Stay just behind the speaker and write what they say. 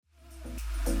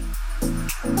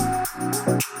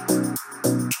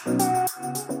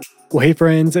Well, hey,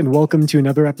 friends, and welcome to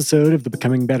another episode of the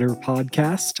Becoming Better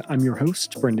podcast. I'm your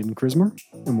host, Brendan Krismer,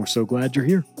 and we're so glad you're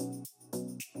here.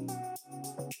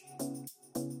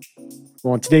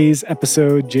 Well, on today's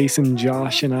episode, Jason,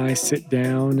 Josh, and I sit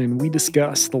down and we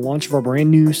discuss the launch of our brand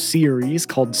new series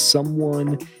called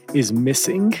Someone is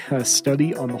Missing, a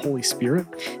study on the Holy Spirit.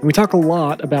 And we talk a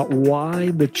lot about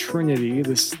why the Trinity,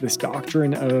 this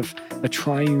doctrine of a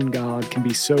triune God, can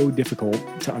be so difficult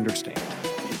to understand.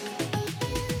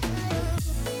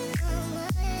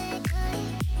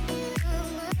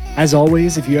 As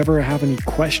always, if you ever have any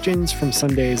questions from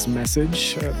Sunday's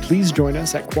message, please join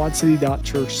us at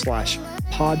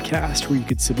QuadCity.church/podcast, where you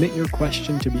could submit your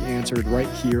question to be answered right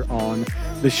here on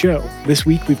the show. This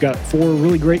week, we've got 4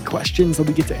 really great questions that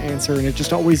we get to answer, and it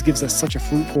just always gives us such a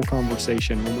fruitful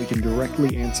conversation when we can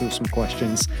directly answer some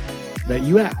questions that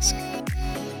you ask.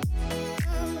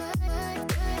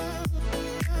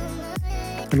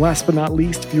 And last but not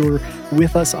least, if you were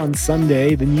with us on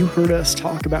Sunday, then you heard us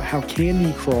talk about how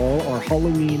Candy Crawl, our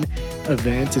Halloween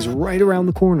event, is right around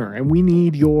the corner, and we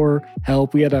need your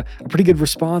help. We had a pretty good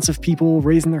response of people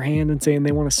raising their hand and saying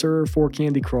they want to serve for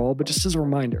Candy Crawl. But just as a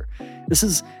reminder, this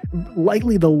is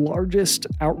likely the largest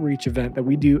outreach event that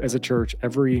we do as a church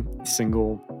every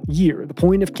single year. The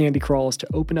point of Candy Crawl is to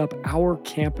open up our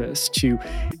campus to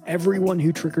everyone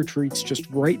who trick-or-treats just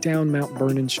right down Mount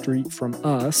Vernon Street from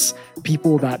us,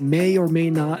 people that may or may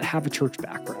not have a church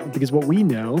background. Because what we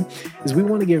know is we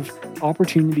want to give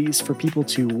opportunities for people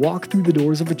to walk through the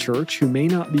doors of a church who may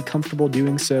not be comfortable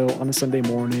doing so on a Sunday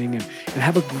morning and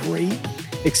have a great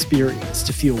experience,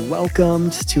 to feel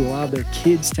welcomed, to allow their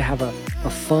kids to have a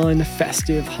fun,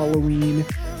 festive Halloween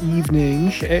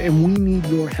evening. And we need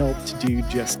your help to do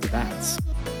just that.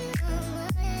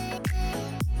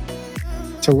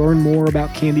 To learn more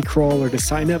about Candy Crawl or to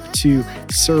sign up to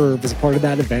serve as a part of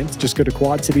that event, just go to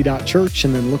QuadCity.church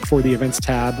and then look for the events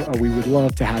tab. We would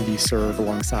love to have you serve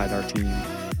alongside our team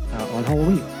on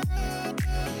Halloween.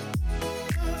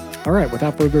 All right,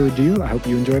 without further ado, I hope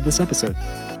you enjoyed this episode.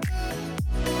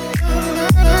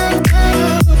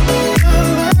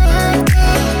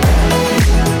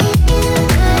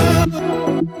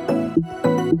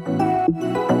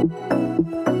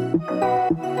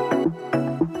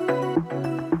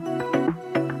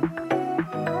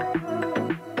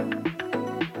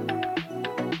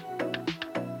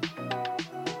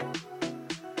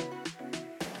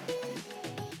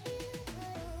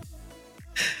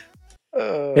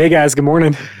 Hey guys, good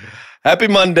morning. Happy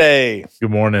Monday.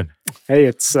 Good morning. Hey,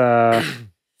 it's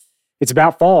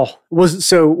about fall.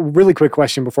 So really quick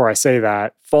question before I say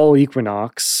that. Fall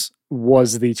equinox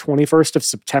was the 21st of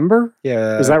September?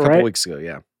 Yeah. Is that right? A couple weeks ago,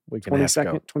 yeah. Week and a half 22nd,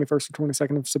 ago. 21st or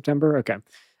 22nd of September? Okay.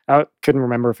 I couldn't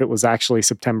remember if it was actually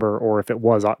September or if it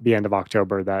was the end of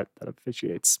October that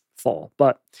officiates fall.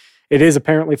 But it is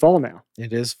apparently fall now.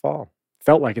 It is fall.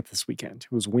 Felt like it this weekend.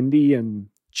 It was windy and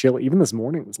chilly. Even this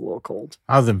morning was a little cold.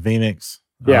 I was in Phoenix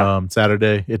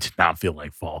Saturday. It did not feel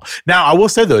like fall. Now, I will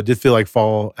say, though, it did feel like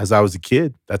fall as I was a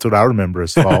kid. That's what I remember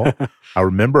as fall. I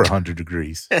remember 100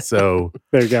 degrees. So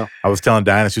there you go. I was telling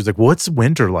Diana, she was like, what's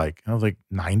winter like? I was like,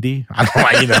 90? I don't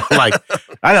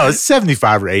I know it's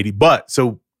 75 or 80. But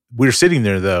so we were sitting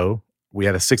there, though. We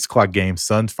had a 6 o'clock game.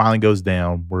 Sun finally goes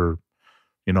down. We're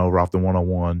off the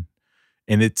 101.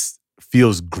 And it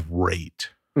feels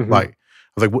great. Mm-hmm. Like, I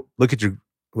was like, look at your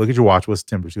watch. What's the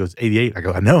temperature? She goes, 88. I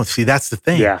go, I know. See, that's the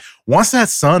thing. Yeah. Once that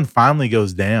sun finally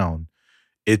goes down,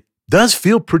 it does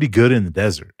feel pretty good in the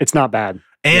desert. It's not bad.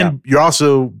 And you're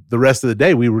also, the rest of the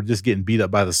day, we were just getting beat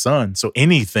up by the sun. So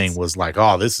anything was like,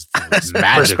 oh, this is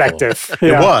magical. Perspective.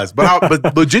 It was.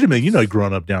 But legitimately,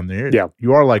 growing up down there,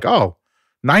 you are like, oh,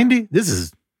 90? This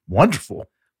is wonderful.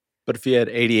 But if you had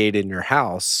 88 in your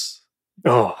house,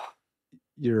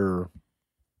 your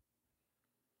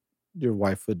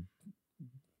wife would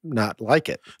not like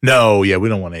it. No, we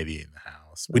don't want 88 in the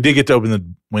house. We did get to open the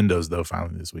windows, though,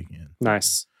 finally this weekend.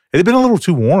 Nice. It had been a little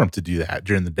too warm to do that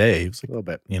during the day. It was like, a little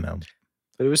bit.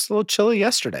 But it was a little chilly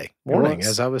yesterday morning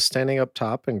as I was standing up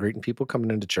top and greeting people coming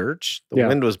into church. The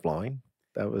wind was blowing.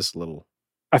 That was a little,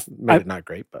 made it not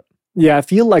great, but. Yeah, I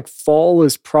feel like fall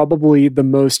is probably the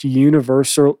most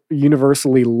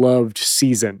universally loved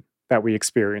season that we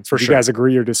experience. Do you guys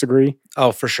agree or disagree?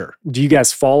 Oh, for sure. Do you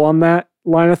guys fall on that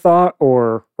line of thought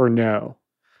or no?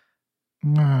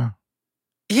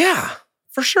 Yeah,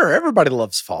 for sure. Everybody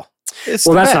loves fall. It's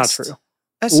that's not true.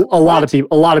 A lot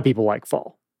of people like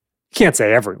fall. You can't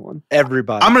say everyone.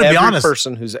 Everybody. I'm going to be honest.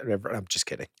 Person who's ever. I'm just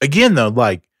kidding. Again, though,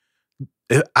 like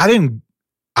I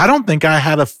don't think I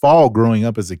had a fall growing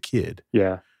up as a kid.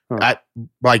 Yeah.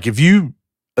 If you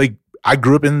I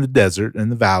grew up in the desert, in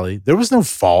the valley. There was no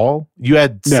fall. You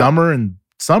had summer and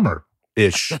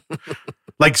summer-ish.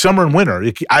 Like summer and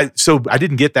winter. So I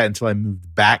didn't get that until I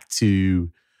moved back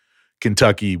to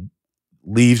Kentucky.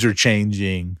 Leaves are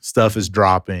changing. Stuff is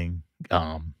dropping.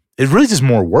 It really just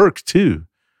more work too.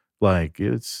 Like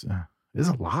it's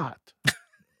a lot.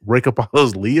 Rake up all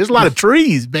those leaves. There's a lot of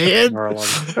trees, man. There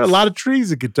are a lot of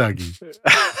trees in Kentucky.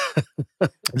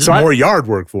 So more yard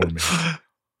work for me.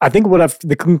 I think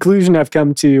the conclusion I've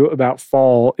come to about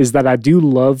fall is that I do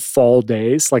love fall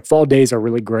days. Like fall days are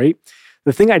really great.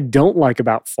 The thing I don't like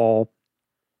about fall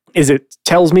is it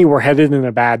tells me we're headed in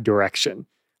a bad direction.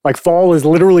 Like fall is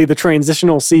literally the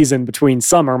transitional season between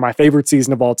summer, my favorite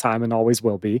season of all time and always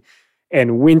will be,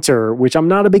 and winter, which I'm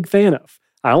not a big fan of.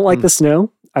 I don't like the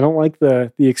snow. I don't like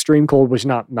the extreme cold, which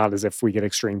not as if we get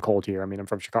extreme cold here. I mean, I'm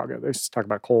from Chicago. There's talk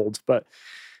about colds, but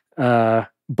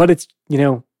it's,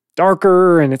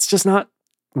 darker and it's just not,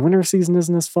 winter season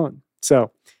isn't as fun.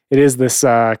 So it is this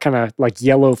kind of like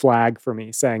yellow flag for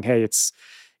me saying, hey,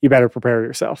 you better prepare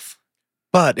yourself.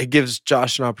 But it gives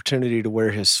Josh an opportunity to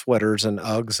wear his sweaters and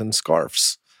Uggs and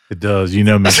scarves. It does. You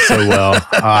know me so well.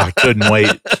 I couldn't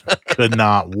wait. Could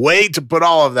not wait to put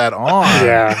all of that on.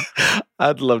 Yeah.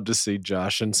 I'd love to see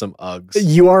Josh in some Uggs.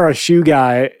 You are a shoe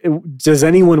guy. Does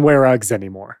anyone wear Uggs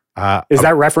anymore? Is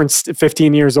that reference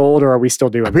 15 years old, or are we still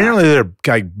doing apparently that?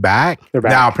 They're like back. They're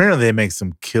back. Now, apparently they make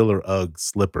some killer Ugg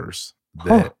slippers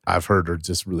that I've heard are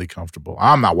just really comfortable.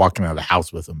 I'm not walking out of the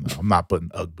house with them, though. I'm not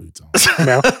putting Ugg boots on.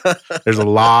 No. There's a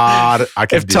lot I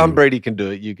can do. If Tom Brady can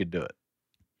do it, you could do it.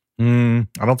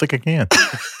 I don't think I can.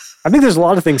 I think there's a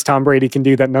lot of things Tom Brady can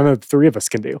do that none of the three of us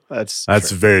can do. That's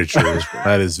true. Very true.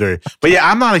 That is very. But yeah,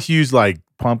 I'm not a huge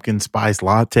pumpkin spice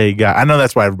latte guy. I know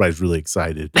that's why everybody's really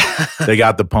excited. They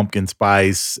got the pumpkin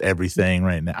spice everything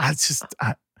right now. I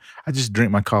just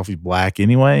drink my coffee black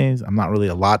anyways. I'm not really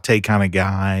a latte kind of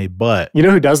guy, but you know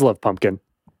who does love pumpkin?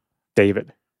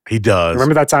 David. He does.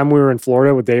 Remember that time we were in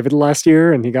Florida with David last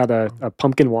year and he got a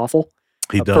pumpkin waffle?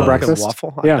 He does. For breakfast.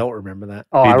 Waffle? Yeah. I don't remember that.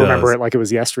 Oh, I remember it like it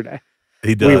was yesterday.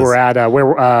 He does. We were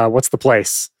at what's the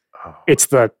place? It's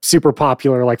the super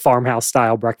popular farmhouse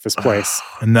style breakfast place.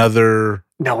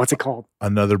 What's it called?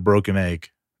 Another broken egg.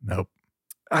 Nope.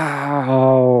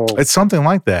 Oh. It's something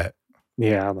like that.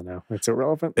 Yeah, I don't know. It's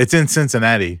irrelevant. It's in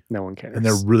Cincinnati. No one cares. And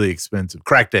they're really expensive.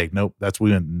 Cracked egg. Nope. That's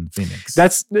we went in Phoenix.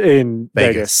 That's in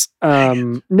Vegas.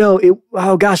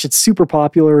 It's super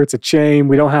popular. It's a chain.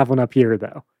 We don't have one up here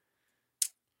though.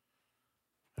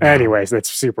 Anyways,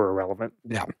 that's super irrelevant.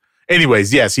 Yeah.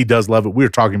 Anyways, yes, he does love it. We were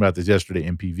talking about this yesterday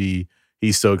in PV.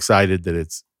 He's so excited that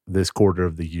it's this quarter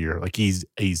of the year. Like he's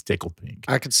tickled pink.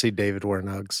 I could see David wearing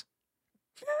Uggs.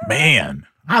 Man,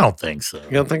 I don't think so.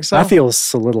 You don't think so? That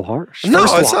feels a little harsh. No,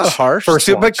 it's not harsh. But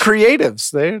creatives,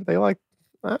 they like,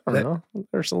 I don't know.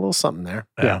 There's a little something there.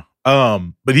 Yeah.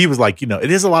 But he was like,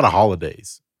 it is a lot of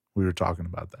holidays. We were talking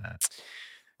about that.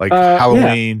 Like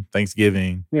Halloween,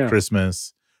 Thanksgiving,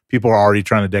 Christmas. People are already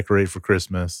trying to decorate for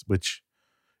Christmas, which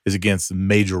is against the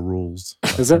major rules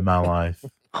in my life.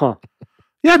 Huh.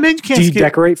 Yeah, man, you can't Do you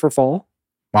decorate for fall?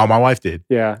 Well, my wife did.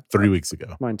 Yeah. 3 weeks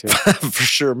ago. Mine too. For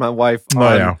sure. My wife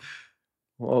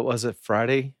what was it,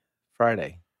 Friday?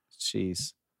 She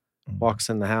walks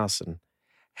in the house and,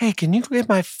 hey, can you get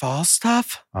my fall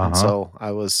stuff? And so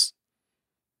I was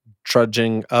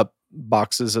trudging up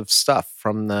boxes of stuff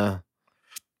from the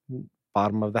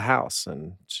bottom of the house.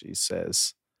 And she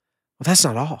says, well, that's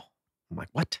not all. I'm like,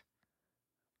 what?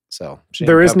 So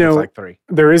there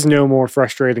is no more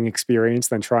frustrating experience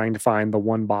than trying to find the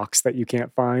one box that you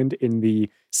can't find in the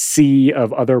sea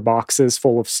of other boxes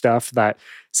full of stuff that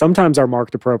sometimes are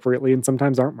marked appropriately and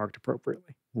sometimes aren't marked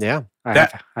appropriately. Yeah.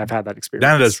 I've had that experience.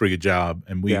 Dana does a pretty good job.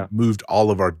 And we moved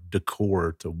all of our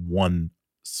decor to one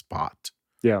spot.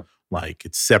 Yeah. Like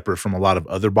it's separate from a lot of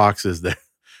other boxes that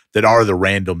are the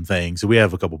random things. So we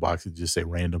have a couple boxes that just say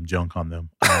random junk on them.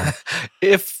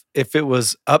 If it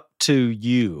was up to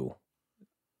you,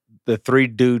 the three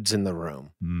dudes in the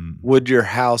room, would your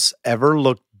house ever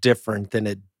look different than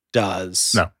it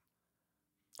does? No.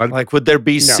 Would there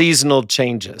be seasonal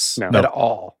changes at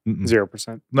all?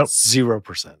 0%. Nope.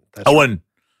 0%.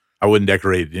 I wouldn't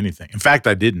decorate anything. In fact,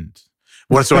 I didn't.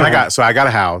 Well, I got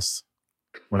a house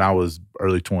when I was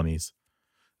early 20s.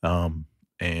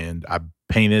 And I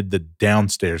painted the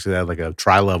downstairs because I had like a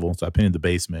tri-level. So I painted the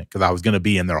basement because I was going to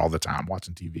be in there all the time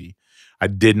watching TV. I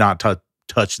did not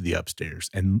touch the upstairs.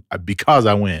 And because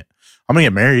I went, I'm going to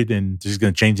get married and just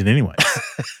going to change it anyway.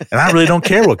 And I really don't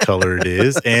care what color it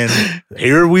is. And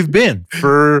here we've been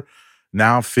for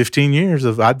now 15 years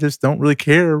of I just don't really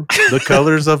care the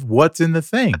colors of what's in the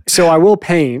thing. So I will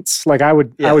paint. Like I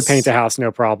would paint a house,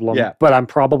 no problem. Yeah. But I'm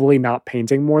probably not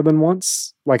painting more than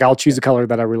once. Like I'll choose a color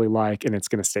that I really like, and it's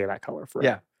going to stay that color forever.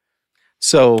 Yeah.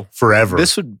 So forever.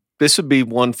 This would be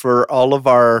one for all of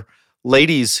our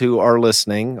ladies who are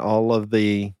listening, all of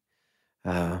the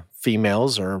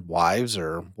females or wives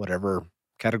or whatever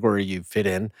category you fit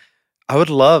in. I would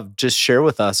love just share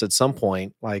with us at some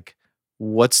point, like,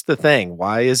 what's the thing?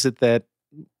 Why is it that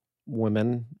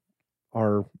women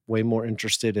are way more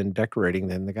interested in decorating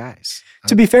than the guys?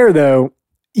 To be fair, though,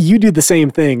 you do the same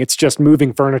thing. It's just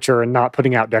moving furniture and not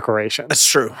putting out decorations. That's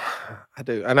true. I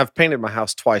do. And I've painted my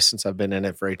house twice since I've been in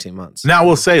it for 18 months. Now, I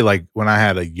will say, like, when I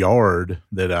had a yard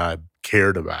that I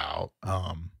cared about,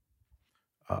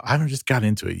 I haven't just got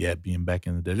into it yet, being back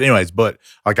in the day. Anyways, but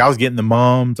like I was getting the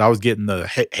mums, I was getting the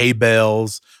hay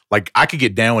bales. Like I could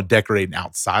get down with decorating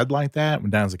outside like that.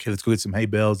 When Down was like, hey, let's go get some hay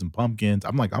bales and pumpkins.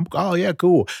 I'm like, oh yeah,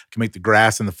 cool. Can make the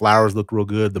grass and the flowers look real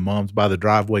good. The mums by the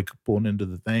driveway pulling into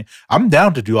the thing. I'm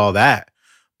down to do all that.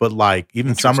 But like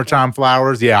even summertime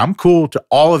flowers, yeah, I'm cool to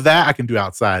all of that. I can do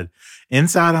outside.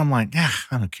 Inside, I'm like, I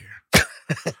don't care.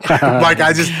 Like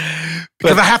I just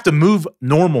because I have to move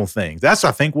normal things. That's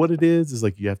I think what it is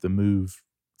like you have to move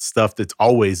stuff that's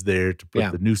always there to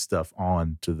put the new stuff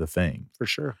on to the thing. For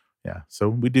sure. Yeah. So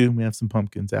we have some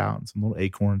pumpkins out and some little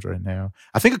acorns right now.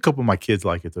 I think a couple of my kids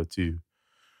like it though too.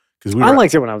 Because I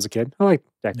liked it when I was a kid. I liked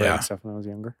decorating stuff when I was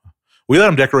younger. We let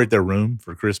them decorate their room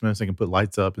for Christmas. They can put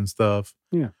lights up and stuff.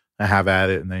 Yeah. I have at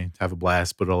it and they have a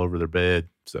blast, put it all over their bed.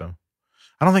 So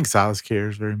I don't think Silas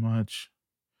cares very much.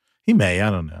 He may, I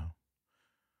don't know.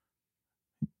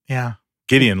 Yeah.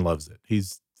 Gideon loves it.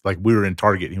 He's like, we were in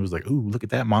Target and he was like, ooh, look at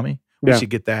that, mommy. We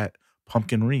should get that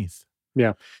pumpkin wreath.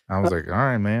 Yeah. I was like, all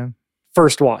right, man.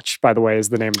 First Watch, by the way, is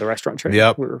the name of the restaurant chain.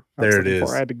 Yep. There it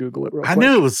is. I had to Google it real quick. I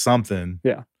knew it was something.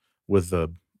 Yeah.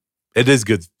 It is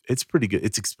good. It's pretty good.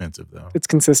 It's expensive though. It's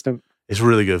consistent. It's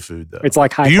really good food though. It's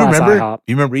like high class IHOP.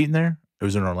 You remember eating there? It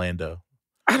was in Orlando.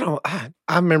 I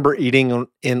remember eating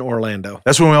in Orlando.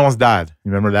 That's when we almost died.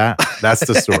 You remember that? That's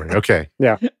the story. Okay.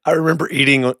 Yeah. I remember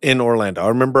eating in Orlando. I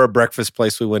remember a breakfast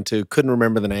place we went to. Couldn't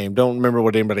remember the name. Don't remember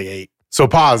what anybody ate. So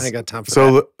pause. I ain't got time for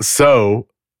that. So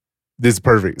this is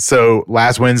perfect. So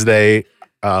last Wednesday,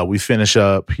 we finish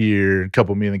up here. A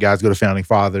couple of me and the guys go to Founding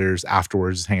Fathers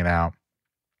afterwards, just hanging out.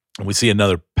 And we see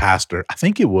another pastor. I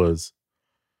think it was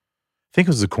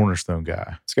the Cornerstone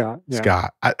guy. Scott. Yeah.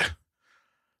 Scott.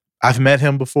 I've met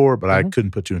him before, but I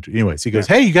couldn't put two and two. Anyways, he goes,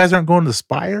 hey, you guys aren't going to the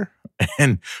Spire?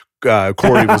 And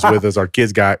Corey was with us, our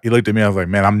kids guy. He looked at me. I was like,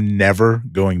 man, I'm never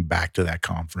going back to that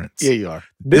conference. Yeah, you are.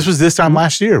 This was this time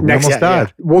last year. We almost died.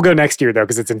 Yeah. We'll go next year, though,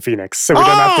 because it's in Phoenix. So we don't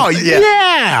have to.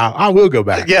 Yeah. I will go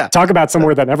back. Yeah. Talk about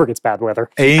somewhere that never gets bad weather.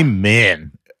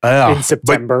 Amen. In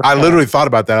September. But I literally thought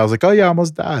about that. I was like, oh, yeah, I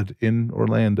almost died in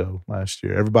Orlando last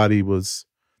year. Everybody was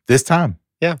this time.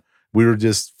 Yeah. We were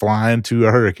just flying to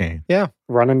a hurricane. Yeah.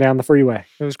 Running down the freeway.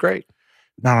 It was great.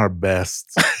 Not our best.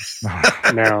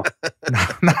 No.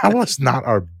 That was not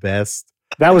our best.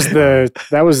 That was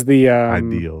the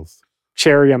ideals.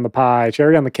 Cherry on the pie.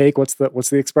 Cherry on the cake. What's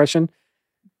the expression?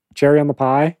 Cherry on the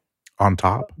pie? On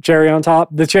top? Cherry on top?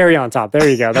 The cherry on top. There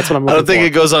you go. That's what I'm looking for. I don't think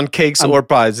it goes on cakes or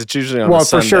pies. It's usually on a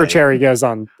Sunday. For sure cherry goes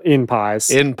on in pies.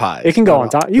 In pies. It can go on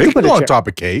top. You can put it on top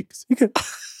of cakes. You could.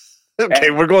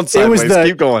 Okay, we're going sideways.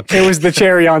 Keep going. It was the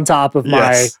cherry on top of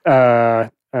my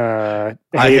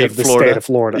hate of the state of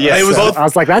Florida. Yeah, it was both. I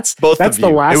was like, that's the last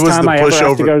time I ever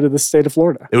have to go to the state of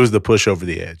Florida. It was the push over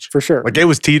the edge. For sure. Like it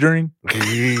was teetering.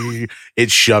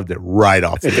 It shoved it right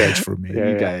off the edge for me. Yeah,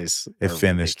 you guys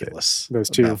finished it. Those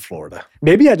two. Florida.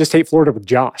 Maybe I just hate Florida with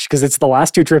Josh because it's the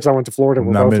last two trips I went to Florida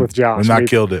were both with Josh. We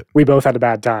killed it. We both had a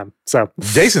bad time. So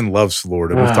Jason loves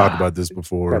Florida. We've talked about this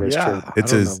before. That is true.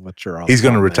 It's he's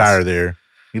going to retire there.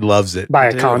 He loves it. Buy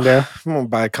a condo. I'm going to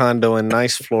buy a condo in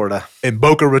nice Florida. In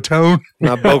Boca Raton?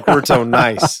 Not Boca Raton,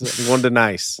 nice. I'm going to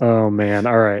nice. Oh, man.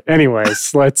 All right.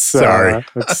 Anyways, let's take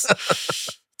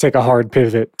a hard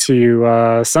pivot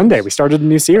to Sunday. We started a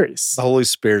new series. The Holy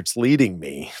Spirit's leading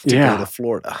me to go to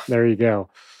Florida. There you go.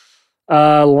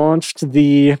 Launched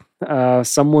the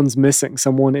Someone is Missing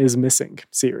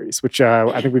series, which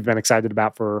I think we've been excited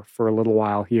about for a little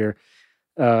while here.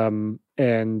 And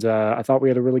I thought we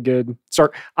had a really good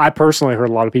start. I personally heard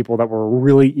a lot of people that were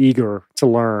really eager to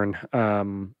learn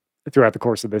throughout the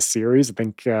course of this series. I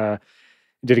think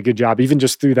did a good job, even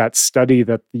just through that study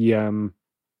that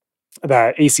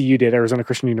that ACU did, Arizona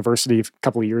Christian University, a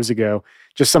couple of years ago.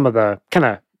 Just some of the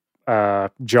kind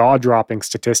of jaw-dropping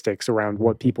statistics around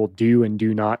what people do and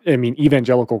do not. I mean,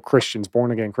 evangelical Christians,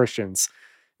 born-again Christians,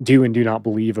 do and do not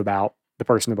believe about the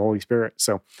person of the Holy Spirit.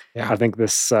 So I think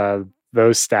this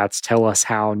those stats tell us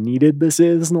how needed this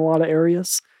is in a lot of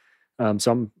areas.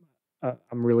 So I'm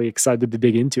really excited to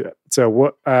dig into it.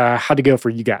 So how'd it go for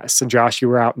you guys? So Josh, you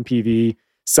were out in PV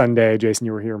Sunday. Jason,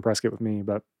 you were here in Prescott with me,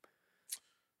 but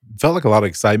felt like a lot of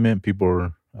excitement. People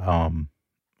were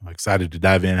excited to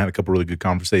dive in. Had a couple really good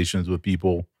conversations with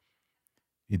people.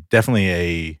 Definitely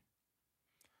a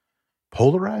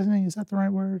polarizing. Is that the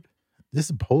right word? This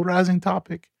is a polarizing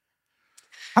topic.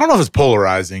 I don't know if it's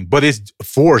polarizing, but it's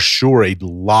for sure a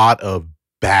lot of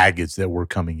baggage that we're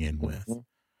coming in with.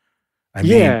 I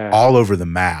mean, all over the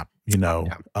map,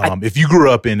 if you grew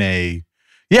up in it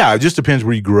just depends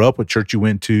where you grew up, what church you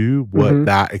went to, what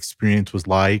that experience was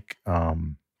like.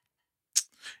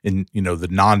 In, the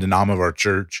non-denom of our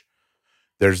church,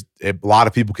 there's a lot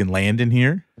of people can land in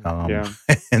here.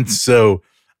 And so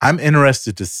I'm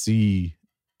interested to see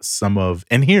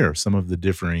hear some of the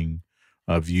differing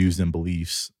views and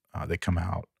beliefs that come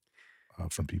out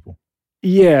from people.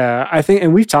 Yeah, I think,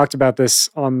 and we've talked about this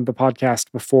on the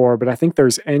podcast before, but I think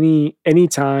there's any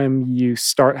time you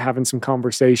start having some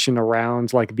conversation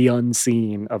around like the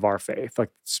unseen of our faith, like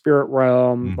spirit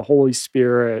realm, the Holy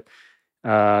Spirit,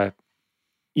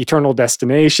 eternal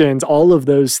destinations, all of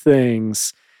those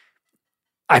things,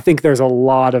 I think there's a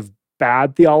lot of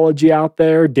bad theology out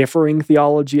there, differing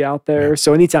theology out there. Yeah.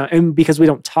 So anytime, and because we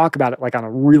don't talk about it like on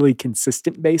a really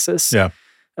consistent basis, at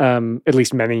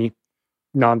least many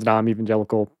non-denom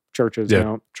evangelical churches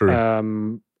don't. True.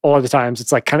 A lot of the times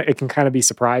it's like it can kind of be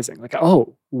surprising. Like,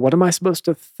 oh, what am I supposed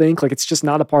to think? Like, it's just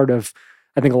not a part of,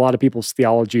 I think, a lot of people's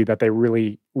theology that they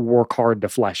really work hard to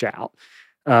flesh out,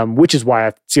 which is why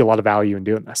I see a lot of value in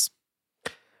doing this.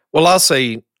 Well, I'll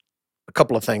say a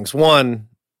couple of things. One,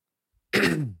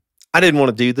 I didn't want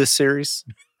to do this series.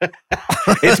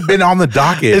 It's been on the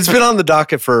docket. It's been on the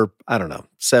docket for, I don't know,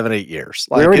 7-8 years.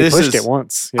 Like, we already pushed it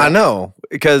once. Yeah. I know,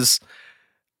 because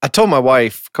I told my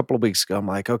wife a couple of weeks ago, I'm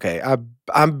like, okay,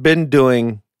 I've been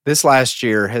doing, this last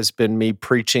year has been me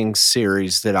preaching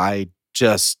series that I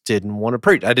just didn't want to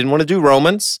preach. I didn't want to do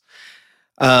Romans.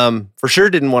 For sure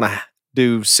didn't want to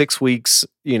do 6 weeks,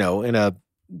 in a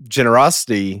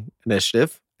generosity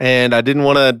initiative. And I didn't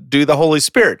want to do the Holy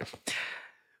Spirit.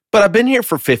 But I've been here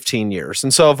for 15 years.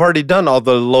 And so I've already done all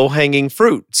the low-hanging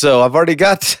fruit. So I've already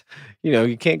got,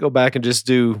 you can't go back and just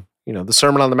do, the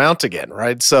Sermon on the Mount again,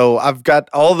 right? So I've got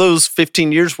all those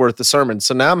 15 years worth of sermons.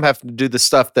 So now I'm having to do the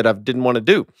stuff that I didn't want to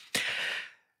do.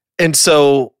 And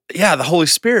so, the Holy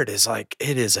Spirit is like,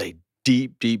 it is a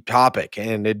deep, deep topic.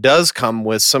 And it does come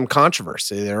with some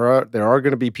controversy. There are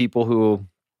going to be people who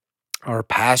are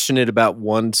passionate about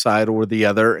one side or the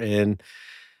other. And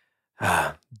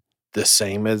the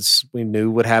same as we knew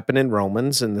would happen in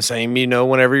Romans, and the same,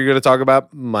 whenever you're going to talk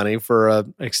about money for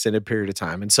an extended period of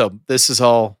time. And so this is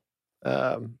all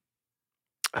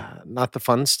not the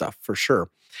fun stuff, for sure.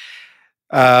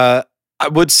 I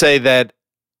would say that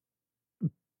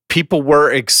people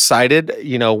were excited,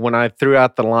 when I threw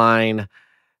out the line,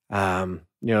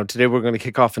 today we're going to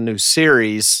kick off a new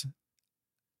series.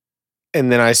 And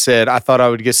then I said, I thought I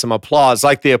would get some applause.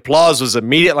 Like, the applause was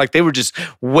immediate. Like, they were just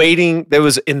waiting. There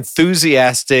was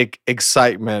enthusiastic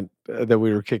excitement that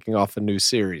we were kicking off a new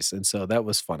series. And so that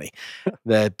was funny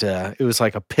that it was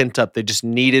like a pent up. They just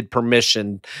needed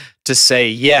permission to say,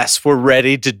 yes, we're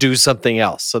ready to do something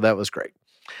else. So that was great.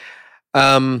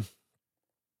 But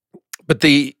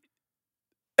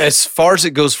as far as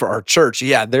it goes for our church,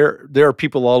 there are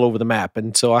people all over the map.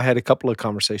 And so I had a couple of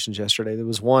conversations yesterday. There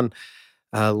was one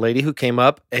lady who came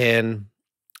up and,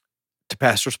 to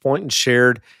Pastor's point, and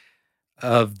shared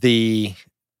of the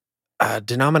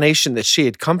denomination that she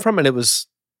had come from. And it was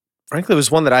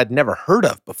one that I'd never heard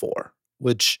of before,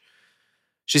 which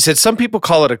she said, some people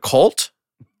call it a cult.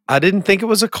 I didn't think it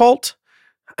was a cult.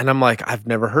 And I'm like, I've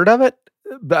never heard of it.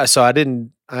 So I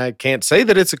can't say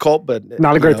that it's a cult, but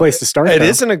not a great place to start. It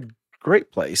isn't a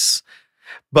great place,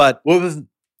 but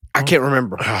I can't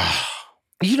remember.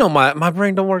 My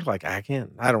brain don't work like I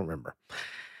don't remember.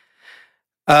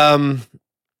 And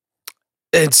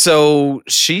so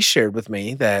she shared with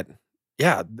me that,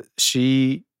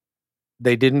 they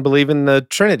didn't believe in the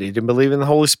Trinity, didn't believe in the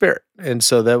Holy Spirit. And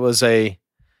so that was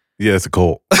it's a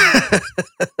cult.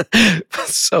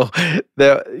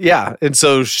 And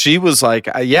so she was like,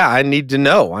 I need to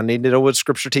know. I need to know what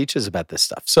Scripture teaches about this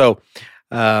stuff. So,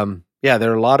 there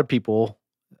are a lot of people,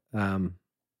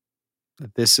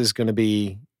 this is going to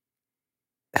be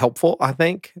helpful, I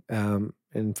think. And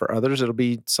for others, it'll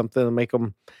be something to make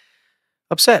them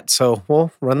upset. So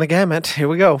we'll run the gamut. Here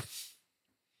we go.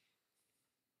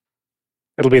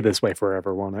 It'll be this way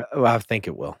forever, won't it? Well, I think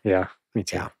it will. Yeah, me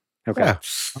too. Yeah. Okay. Yeah,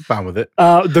 I'm fine with it.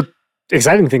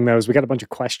 exciting thing, though, is we got a bunch of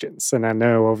questions. And I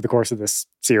know over the course of this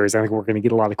series, I think we're going to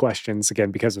get a lot of questions,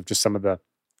 again, because of just some of the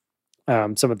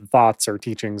thoughts or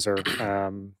teachings or,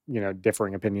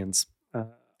 differing opinions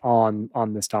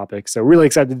on this topic. So really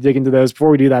excited to dig into those. Before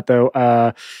we do that,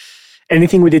 though,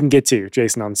 anything we didn't get to,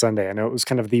 Jason, on Sunday? I know it was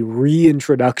kind of the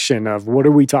reintroduction of what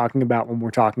are we talking about when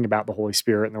we're talking about the Holy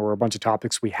Spirit, and there were a bunch of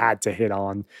topics we had to hit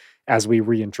on as we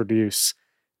reintroduce.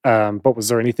 But was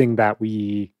there anything that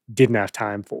we didn't have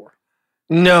time for?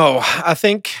 No, I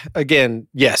think, again,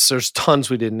 yes, there's tons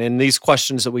we didn't. And these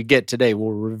questions that we get today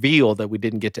will reveal that we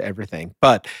didn't get to everything.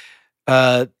 But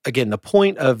again, the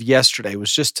point of yesterday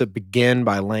was just to begin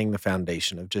by laying the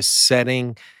foundation of just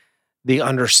setting the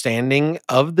understanding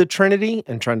of the Trinity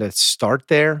and trying to start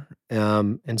there.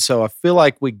 And so I feel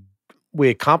like we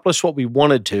accomplished what we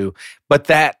wanted to, but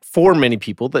that for many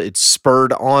people, that it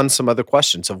spurred on some other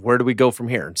questions of where do we go from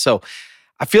here? And so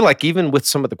I feel like even with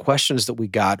some of the questions that we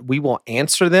got, we will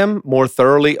answer them more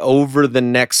thoroughly over the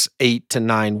next 8 to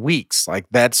 9 weeks. Like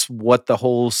that's what the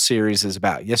whole series is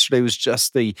about. Yesterday was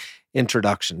just the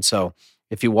introduction. So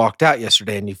if you walked out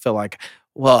yesterday and you feel like,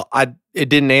 well, it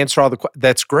didn't answer all the questions,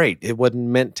 that's great. It wasn't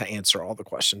meant to answer all the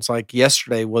questions. Like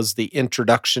yesterday was the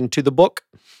introduction to the book.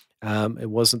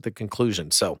 It wasn't the conclusion.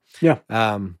 So yeah.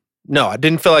 No, I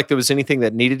didn't feel like there was anything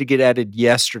that needed to get added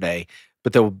yesterday.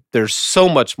 But there's so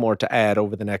much more to add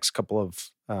over the next couple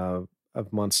of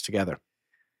months together.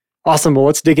 Awesome. Well,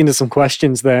 let's dig into some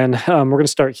questions then. We're going to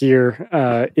start here.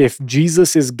 If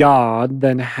Jesus is God,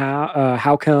 then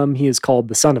how come he is called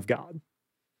the Son of God?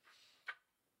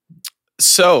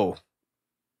 So,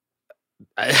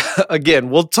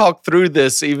 again, we'll talk through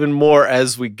this even more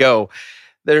as we go.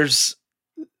 There is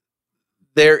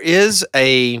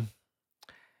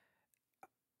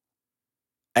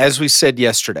as we said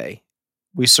yesterday,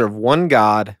 we serve one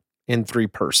God in 3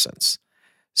 persons.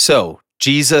 So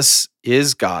Jesus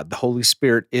is God. The Holy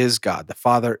Spirit is God. The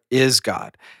Father is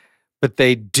God. But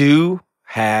they do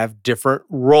have different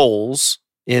roles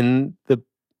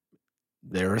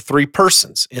there are 3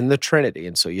 persons in the Trinity.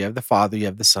 And so you have the Father, you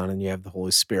have the Son, and you have the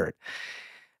Holy Spirit.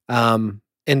 And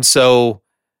so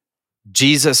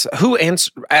Jesus, who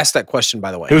asked that question,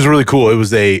 by the way? It was really cool. It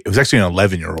was actually an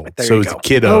 11-year-old. So it's a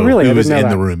kiddo who was in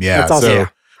the room. Yeah. That's awesome. So,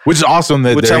 which is awesome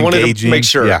that they're engaging. Wanted to make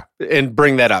sure and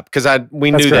bring that up because we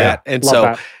knew that. And Love so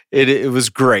that. It was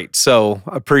great. So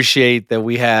appreciate that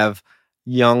we have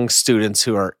young students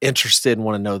who are interested and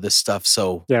want to know this stuff.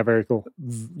 So yeah, very cool.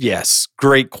 Yes,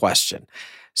 great question.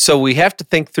 So we have to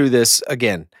think through this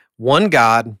again. One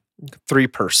God, 3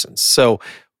 persons. So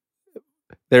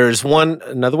there's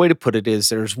another way to put it is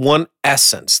there's one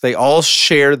essence. They all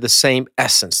share the same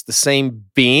essence, the same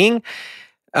being,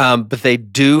 but they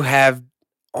do have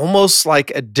almost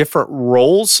like a different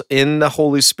roles in the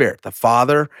Holy Spirit, the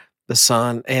Father, the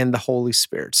Son, and the Holy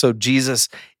Spirit. So Jesus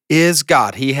is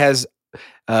God. He has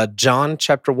John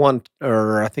chapter 1,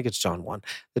 or I think it's John 1,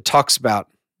 that talks about,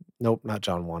 nope, not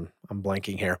John 1. I'm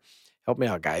blanking here. Help me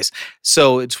out, guys.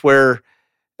 So it's where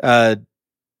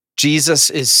Jesus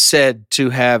is said to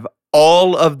have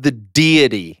all of the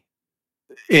deity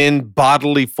in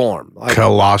bodily form. Like,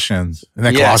 Colossians.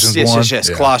 Isn't that Colossians 1? Yes.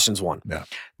 Yeah. Colossians 1. Yeah.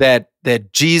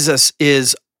 That Jesus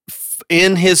is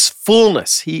in his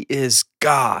fullness. He is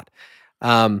God.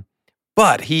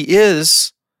 But he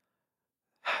is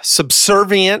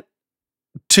subservient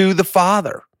to the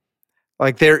Father.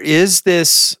 Like there is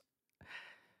this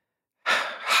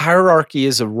hierarchy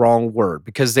is a wrong word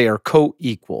because they are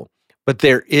co-equal, but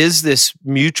there is this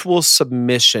mutual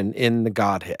submission in the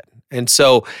Godhead. And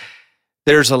so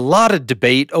there's a lot of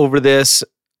debate over this.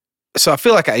 So I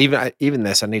feel like I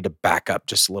need to back up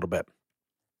just a little bit.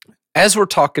 As we're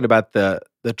talking about the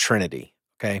Trinity,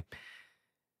 okay?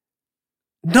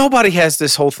 Nobody has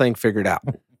this whole thing figured out,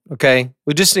 okay?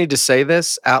 We just need to say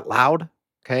this out loud,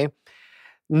 okay?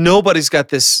 Nobody's got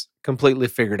this completely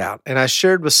figured out. And I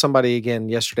shared with somebody again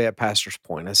yesterday at Pastor's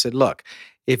Point. I said, look,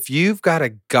 if you've got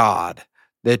a God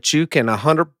that you can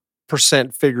 100%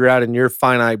 figure out in your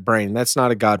finite brain, that's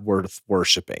not a God worth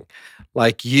worshiping.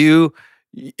 Like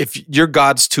if your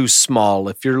God's too small,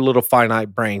 if your little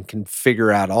finite brain can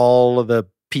figure out all of the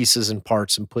pieces and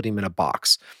parts and put him in a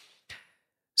box.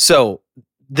 So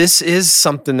this is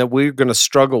something that we're going to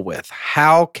struggle with.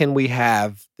 How can we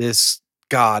have this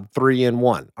God 3 in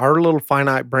 1? Our little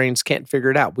finite brains can't figure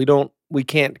it out. We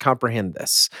can't comprehend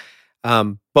this.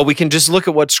 But we can just look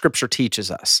at what Scripture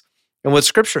teaches us. And what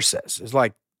Scripture says is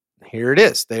like, here it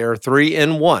is. They are 3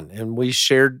 in 1. And we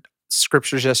shared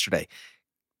Scriptures yesterday.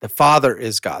 The Father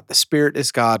is God. The Spirit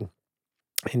is God.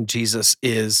 And Jesus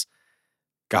is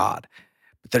God.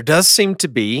 But there does seem to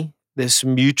be this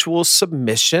mutual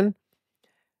submission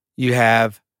you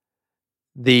have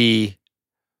the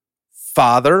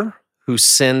Father who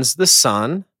sends the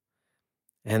Son,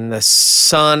 and the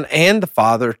Son and the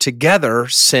Father together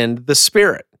send the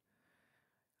Spirit.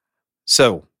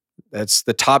 So that's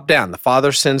the top down. The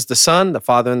Father sends the Son, the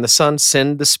Father and the Son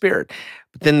send the Spirit.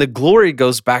 But then the glory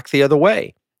goes back the other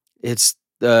way. It's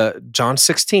John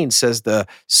 16 says the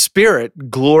Spirit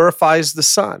glorifies the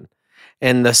Son,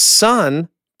 and the Son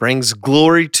brings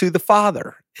glory to the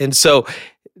Father. And so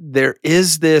there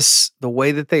is this, the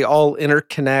way that they all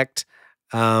interconnect,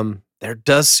 there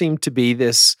does seem to be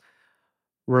this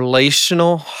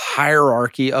relational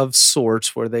hierarchy of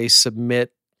sorts where they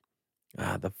submit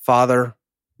the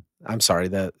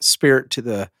Spirit to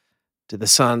the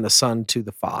Son to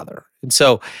the Father. And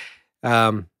so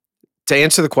to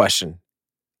answer the question,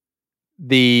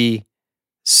 the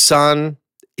Son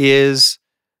is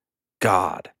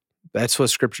God. That's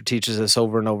what Scripture teaches us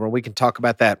over and over. We can talk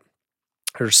about that.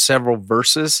 There's several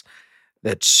verses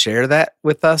that share that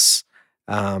with us.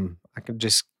 I can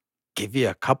just give you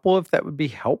a couple if that would be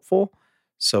helpful.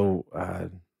 So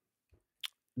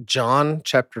John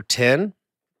chapter 10,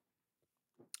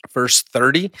 verse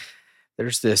 30,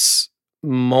 there's this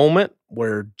moment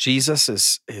where Jesus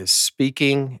is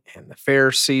speaking and the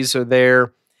Pharisees are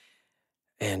there,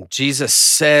 and Jesus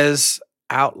says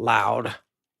out loud,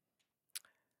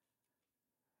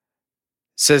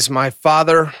 says, my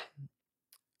Father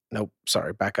who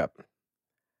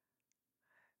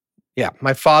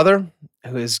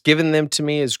has given them to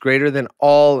me is greater than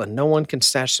all, and no one can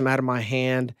snatch them out of my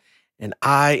hand, and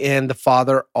I and the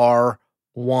Father are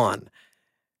one.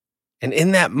 And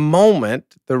in that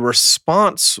moment, the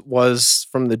response was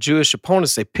from the Jewish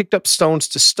opponents. They picked up stones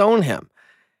to stone him.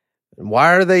 And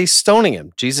why are they stoning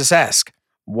him? Jesus asked,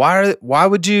 why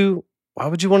would you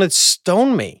want to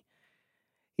stone me?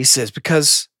 He says,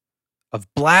 because of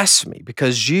blasphemy,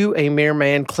 because you, a mere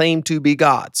man, claim to be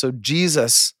God. So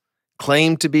Jesus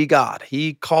claimed to be God.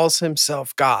 He calls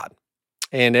himself God.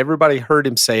 And everybody heard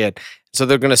him say it. So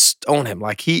they're going to stone him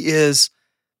like he is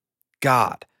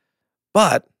God.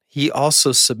 But he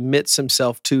also submits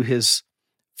himself to his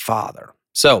Father.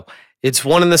 So it's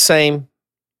one and the same.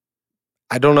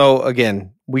 I don't know,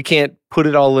 again, we can't put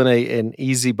it all in an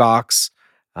easy box.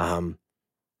 But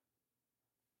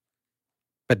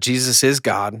Jesus is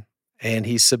God, and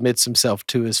he submits himself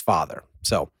to his Father.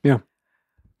 So, yeah.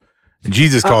 And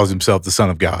Jesus calls himself the Son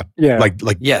of God. Yeah. Like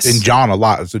yes. in John a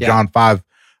lot. So Yeah. John 5,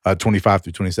 25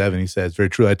 through 27, he says, very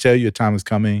true, I tell you, a time is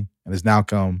coming and has now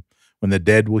come when the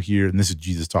dead will hear, and this is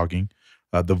Jesus talking,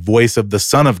 the voice of the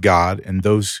Son of God, and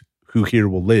those who hear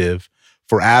will live.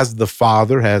 For as the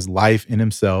Father has life in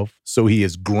himself, so he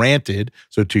is granted,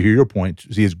 so to hear your point,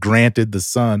 he has granted the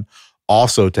Son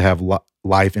also to have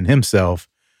life in himself,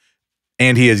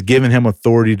 and he has given him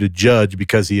authority to judge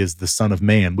because he is the Son of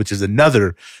Man, which is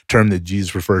another term that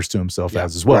Jesus refers to himself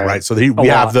as well, right? So we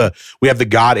have the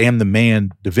God and the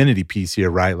man divinity piece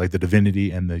here, right? Like the divinity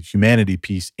and the humanity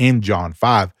piece in John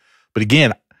 5. But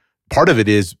again, part of it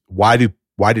is why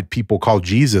did people call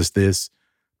Jesus this?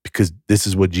 Because this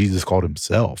is what Jesus called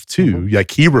himself too. Mm-hmm.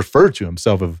 Like he referred to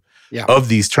himself of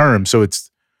these terms. So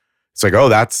it's like, oh,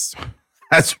 that's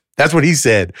what he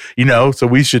said, so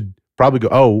we should probably go,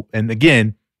 oh, and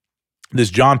again,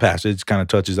 this John passage kind of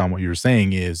touches on what you were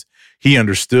saying is he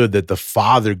understood that the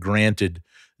Father granted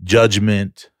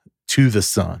judgment to the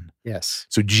Son. Yes.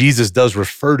 So Jesus does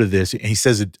refer to this, and he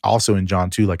says it also in John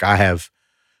 2, like I have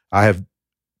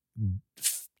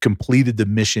completed the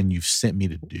mission you've sent me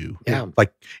to do. Yeah.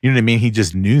 Like, you know what I mean? He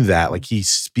just knew that. Like he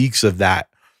speaks of that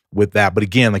with that. But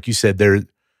again, like you said,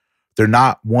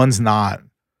 one's not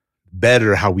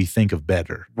better how we think of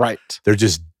better. Right. They're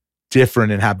just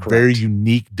different and have very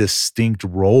unique, distinct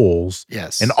roles.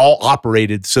 Yes. And all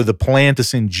operated. So the plan to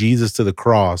send Jesus to the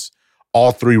cross,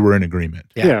 all three were in agreement.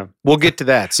 Yeah. We'll get to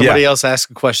that. Somebody else ask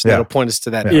a question that'll point us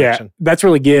to that direction. Yeah, that's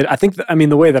really good. I think,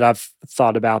 the way that I've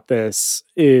thought about this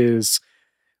is,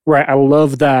 right, I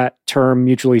love that term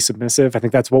mutually submissive. I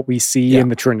think that's what we see in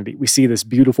the Trinity. We see this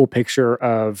beautiful picture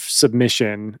of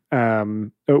submission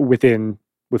within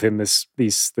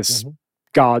this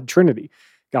God Trinity,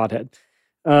 Godhead.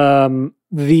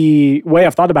 The way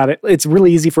I've thought about it, it's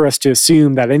really easy for us to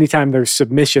assume that anytime there's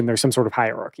submission, there's some sort of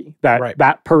hierarchy. That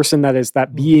that person, that is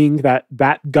that being,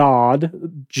 that God,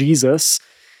 Jesus,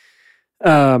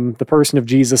 the person of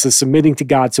Jesus is submitting to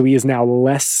God, so he is now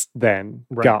less than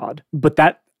God. But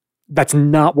that's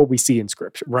not what we see in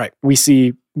Scripture. Right. We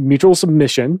see mutual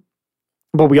submission,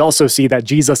 but we also see that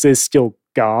Jesus is still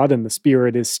God and the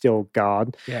Spirit is still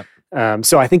God. Yeah.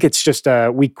 So I think it's just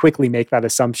we quickly make that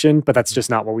assumption, but that's just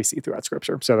not what we see throughout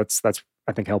Scripture. So that's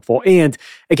I think helpful. And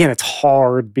again, it's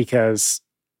hard because,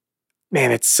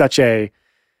 man, it's such a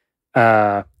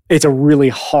it's a really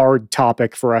hard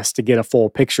topic for us to get a full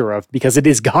picture of because it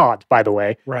is God, by the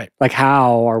way. Right. Like,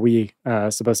 how are we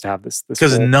supposed to have this?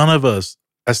 Because none of us,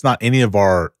 that's not any of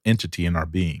our entity in our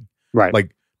being. Right.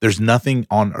 Like, there's nothing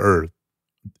on earth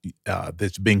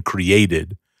that's been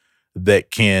created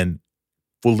that can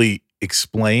fully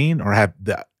explain or have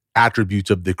the attributes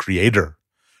of the creator,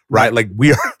 right? Like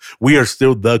we are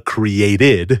still the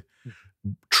created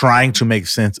trying to make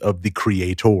sense of the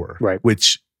creator, right?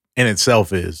 Which in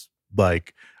itself is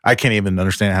like, I can't even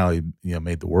understand how he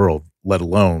made the world, let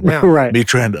alone me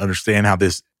trying to understand how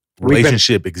this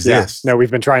relationship exists. Yeah. No,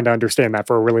 we've been trying to understand that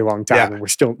for a really long time and we're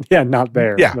still not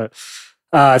there. Yeah. But,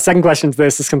 second question is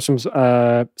this comes from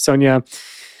Sonia.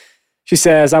 She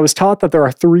says, I was taught that there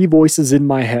are 3 voices in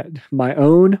my head, my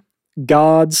own,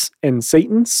 God's, and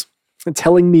Satan's,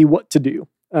 telling me what to do.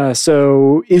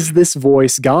 So is this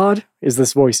voice God? Is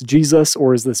this voice Jesus?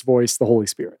 Or is this voice the Holy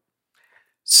Spirit?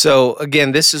 So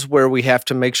again, this is where we have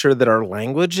to make sure that our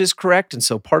language is correct. And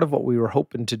so part of what we were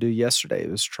hoping to do yesterday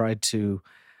was try to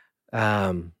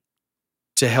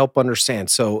help understand.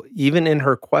 So even in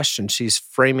her question, she's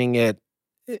framing it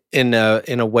in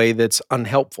a way that's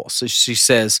unhelpful. So she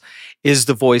says, is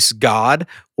the voice God,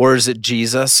 or is it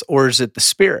Jesus, or is it the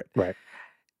Spirit? Right.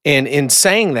 And in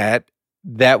saying that,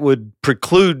 that would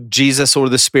preclude Jesus or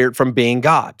the Spirit from being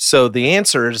God. So the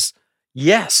answer is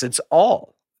yes, it's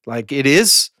all. Like, it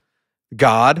is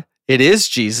God, it is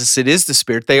Jesus, it is the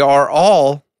Spirit. They are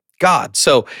all God.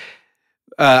 So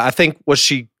I think what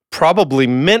she probably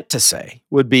meant to say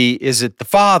would be, is it the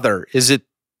Father? Is it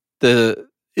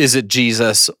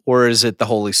Jesus, or is it the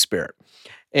Holy Spirit?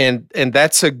 And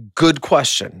that's a good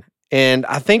question. And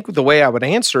I think the way I would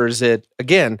answer is that,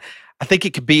 again, I think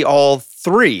it could be all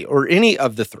 3 or any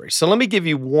of the 3. So let me give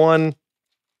you one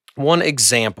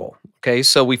example. Okay,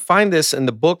 so we find this in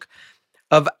the book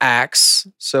of Acts.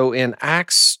 So in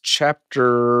Acts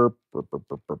chapter,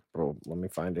 let me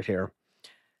find it here.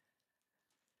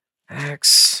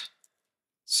 It's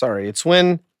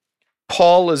when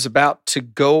Paul is about to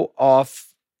go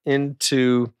off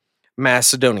into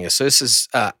Macedonia. So this is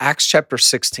Acts chapter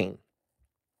 16.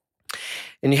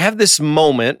 And you have this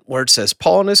moment where it says,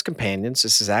 Paul and his companions,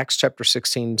 this is Acts chapter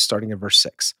 16, starting at verse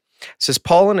 6. It says,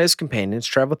 Paul and his companions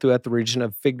traveled throughout the region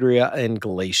of Phrygia and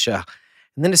Galatia.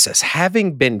 And then it says,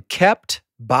 having been kept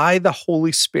by the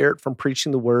Holy Spirit from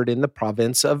preaching the word in the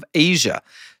province of Asia.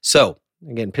 So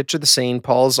again, picture the scene.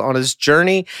 Paul's on his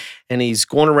journey and he's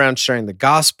going around sharing the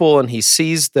gospel, and he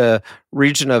sees the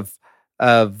region of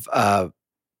the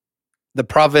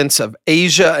province of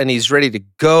Asia, and he's ready to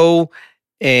go.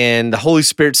 And the Holy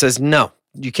Spirit says, no,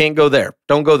 you can't go there.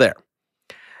 Don't go there.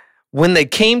 When they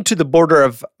came to the border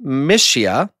of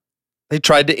Mysia, they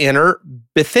tried to enter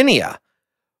Bithynia,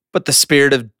 but the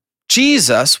Spirit of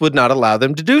Jesus would not allow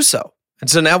them to do so.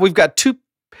 And so now we've got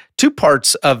two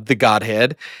parts of the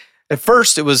Godhead. At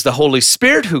first, it was the Holy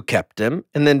Spirit who kept him.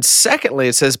 And then secondly,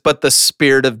 it says, but the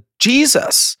Spirit of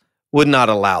Jesus would not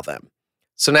allow them.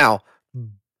 So now,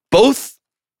 both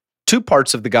 2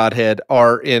 parts of the Godhead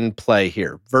are in play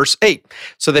here. Verse 8,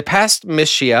 so they passed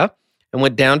Mysia and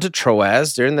went down to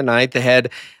Troas. During the night, they had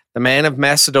the man of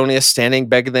Macedonia standing,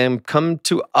 begging them, come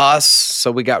to us.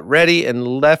 So we got ready and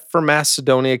left for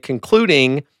Macedonia,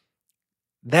 concluding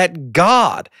that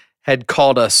God had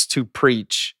called us to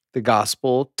preach the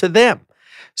gospel to them.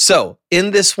 So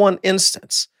in this one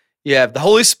instance, you have the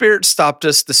Holy Spirit stopped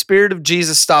us, the Spirit of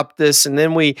Jesus stopped this, and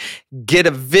then we get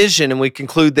a vision and we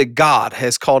conclude that God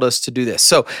has called us to do this.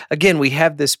 So again, we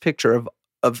have this picture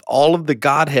of all of the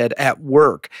Godhead at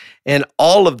work, and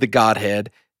all of the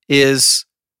Godhead is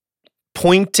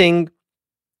pointing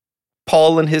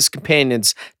Paul and his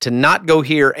companions to not go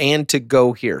here and to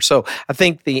go here. So I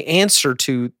think the answer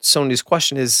to Sonia's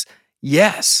question is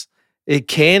yes, it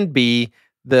can be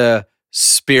the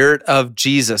Spirit of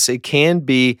Jesus. It can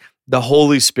be the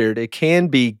Holy Spirit. It can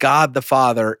be God the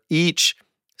Father, each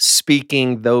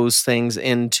speaking those things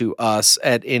into us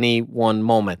at any one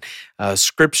moment.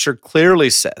 Scripture clearly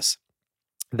says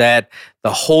that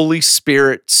the Holy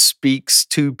Spirit speaks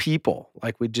to people.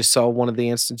 Like we just saw one of the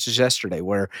instances yesterday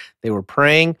where they were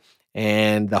praying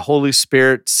and the Holy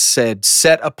Spirit said,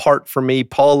 set apart for me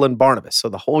Paul and Barnabas. So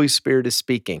the Holy Spirit is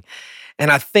speaking.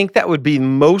 And I think that would be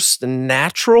most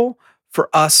natural for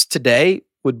us today,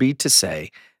 would be to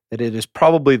say that it is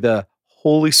probably the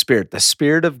Holy Spirit, the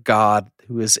Spirit of God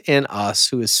who is in us,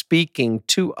 who is speaking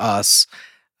to us.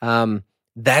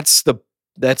 That's the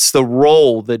That's the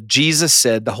role that Jesus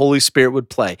said the Holy Spirit would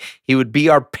play. He would be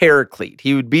our paraclete.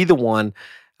 He would be the one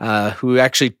who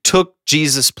actually took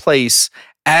Jesus' place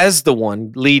as the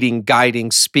one leading,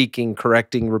 guiding, speaking,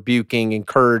 correcting, rebuking,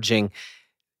 encouraging.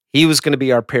 He was going to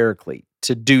be our paraclete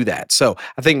to do that. So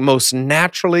I think most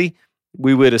naturally,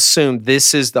 we would assume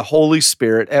this is the Holy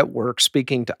Spirit at work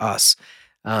speaking to us.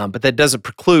 But that doesn't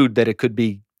preclude that it could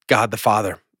be God the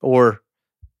Father or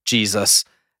Jesus,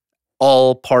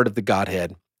 all part of the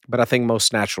Godhead. But I think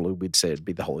most naturally, we'd say it'd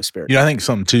be the Holy Spirit. I think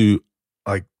something too,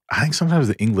 like, I think sometimes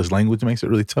the English language makes it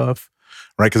really tough,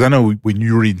 right? Because I know when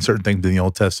you read certain things in the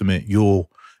Old Testament, you'll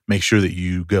make sure that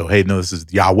you go, hey, no, this is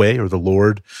Yahweh or the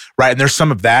Lord, right? And there's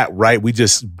some of that, right? We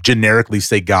just generically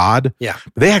say God. Yeah.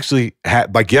 But they actually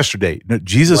had, like yesterday,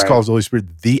 Jesus calls the Holy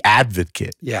Spirit the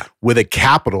advocate. Yeah. With a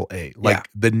capital A. Like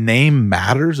the name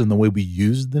matters in the way we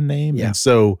use the name. Yeah. And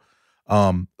so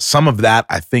some of that,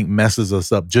 I think, messes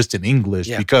us up just in English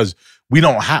because we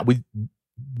don't have,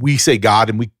 we say God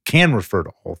and we can refer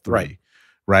to all three.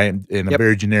 Right. In a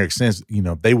very generic sense,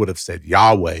 they would have said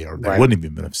Yahweh, or they wouldn't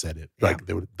even have said it. Like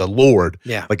they would, the Lord.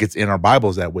 Yeah. Like it's in our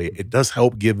Bibles that way. It does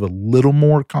help give a little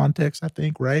more context, I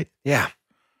think, right? Yeah.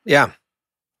 Yeah.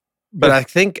 But I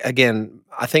think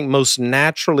most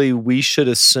naturally we should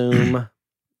assume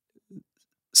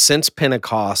since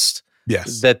Pentecost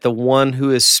that the one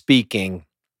who is speaking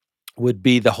would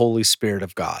be the Holy Spirit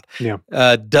of God. Yeah.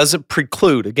 Doesn't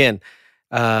preclude, again,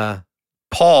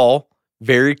 Paul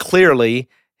very clearly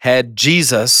had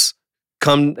Jesus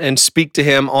come and speak to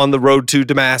him on the road to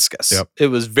Damascus. Yep. It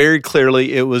was very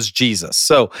clearly, it was Jesus.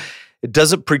 So it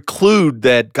doesn't preclude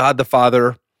that God the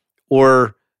Father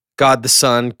or God the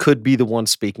Son could be the one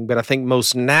speaking, but I think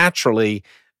most naturally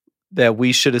that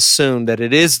we should assume that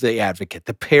it is the advocate,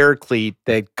 the paraclete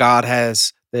that God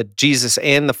has, that Jesus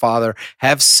and the Father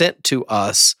have sent to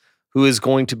us, who is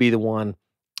going to be the one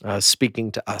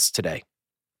speaking to us today.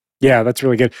 Yeah, that's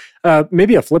really good.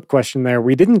 Maybe a flip question there.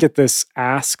 We didn't get this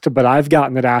asked, but I've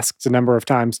gotten it asked a number of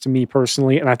times to me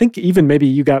personally. And I think even maybe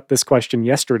you got this question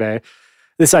yesterday,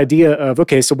 this idea of,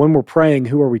 okay, so when we're praying,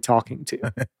 who are we talking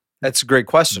to? That's a great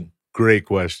question. Great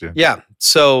question. Yeah.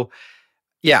 So,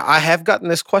 I have gotten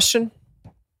this question.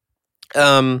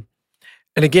 And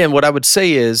again, what I would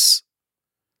say is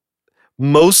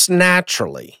most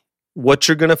naturally, what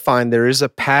you're going to find, there is a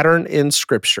pattern in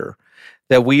Scripture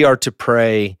that we are to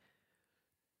pray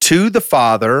to the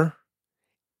Father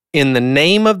in the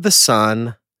name of the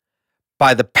Son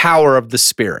by the power of the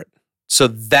Spirit. So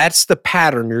that's the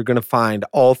pattern you're going to find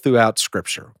all throughout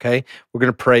Scripture, okay? We're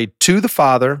going to pray to the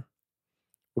Father.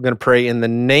 We're going to pray in the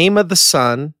name of the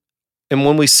Son. And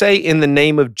when we say in the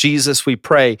name of Jesus we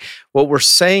pray, what we're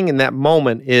saying in that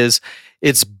moment is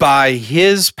it's by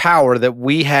His power that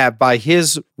we have, by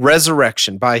His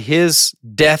resurrection, by His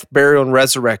death, burial, and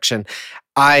resurrection,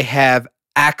 I have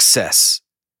access.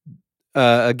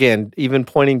 Again, even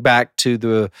pointing back to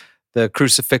the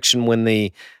crucifixion when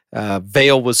the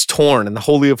veil was torn and the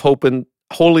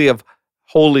Holy of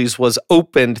Holies was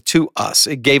opened to us.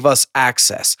 It gave us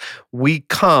access. We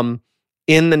come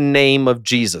in the name of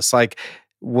Jesus. Like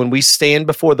when we stand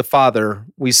before the Father,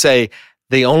 we say,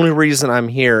 the only reason I'm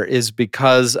here is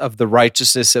because of the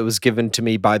righteousness that was given to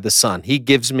me by the Son. He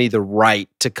gives me the right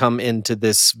to come into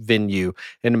this venue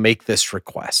and make this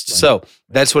request. Right. So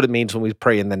that's what it means when we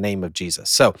pray in the name of Jesus.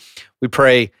 So we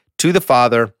pray to the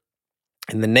Father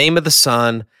in the name of the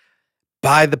Son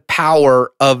by the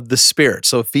power of the Spirit.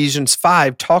 So Ephesians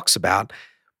 5 talks about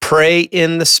pray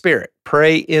in the Spirit.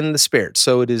 Pray in the Spirit.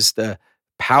 So it is the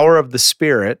power of the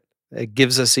Spirit. It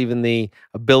gives us even the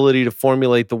ability to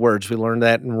formulate the words. We learned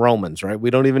that in Romans, right? We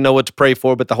don't even know what to pray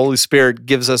for, but the Holy Spirit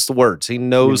gives us the words. He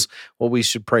knows what we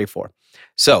should pray for.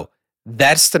 So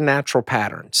that's the natural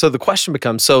pattern. So the question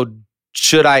becomes, so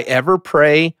should I ever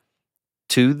pray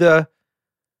to the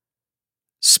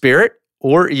Spirit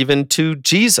or even to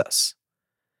Jesus?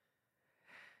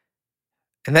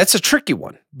 And that's a tricky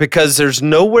one because there's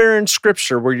nowhere in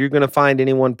Scripture where you're going to find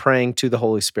anyone praying to the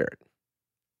Holy Spirit.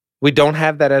 We don't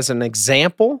have that as an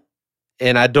example,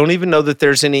 and I don't even know that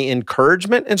there's any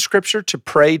encouragement in Scripture to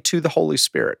pray to the Holy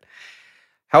Spirit.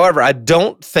 However, I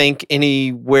don't think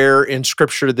anywhere in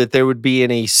Scripture that there would be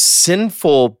anything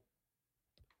sinful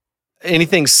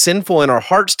in our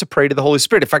hearts to pray to the Holy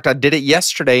Spirit. In fact, I did it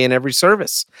yesterday in every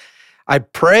service. I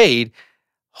prayed,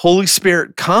 Holy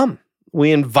Spirit, come.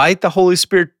 We invite the Holy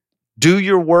Spirit, do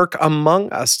your work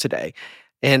among us today.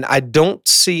 And I don't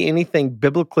see anything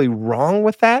biblically wrong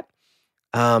with that.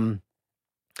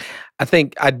 I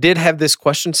think I did have this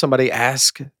question somebody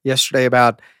asked yesterday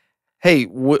about, hey,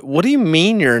 what do you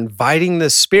mean you're inviting the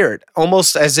Spirit?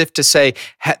 Almost as if to say,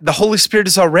 the Holy Spirit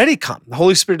has already come. The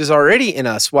Holy Spirit is already in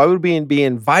us. Why would we be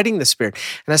inviting the Spirit?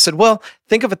 And I said, well,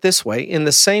 think of it this way. In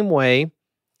the same way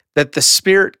that the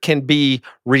Spirit can be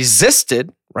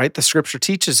resisted, right? The Scripture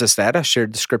teaches us that. I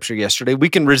shared the Scripture yesterday. We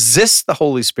can resist the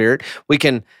Holy Spirit. We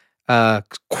can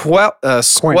quench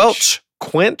the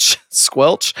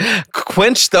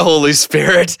Holy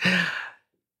Spirit.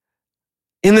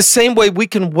 In the same way, we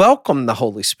can welcome the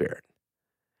Holy Spirit.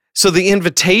 So the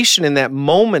invitation in that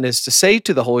moment is to say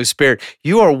to the Holy Spirit,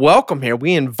 you are welcome here.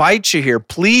 We invite you here.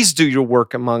 Please do your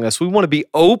work among us. We want to be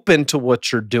open to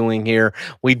what you're doing here.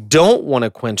 We don't want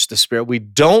to quench the Spirit. We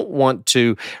don't want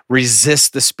to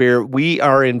resist the Spirit. We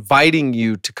are inviting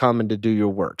you to come and to do your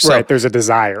work. So, right, there's a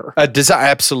desire.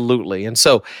 Absolutely. And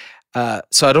so I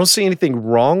don't see anything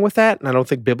wrong with that, and I don't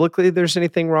think biblically there's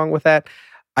anything wrong with that.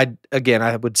 I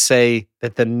would say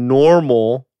that the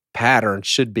normal pattern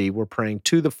should be we're praying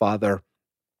to the Father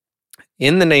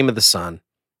in the name of the Son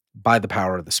by the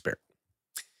power of the Spirit.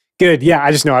 Good. Yeah,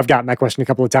 I just know I've gotten that question a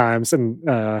couple of times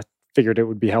and figured it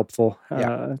would be helpful.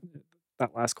 Yeah.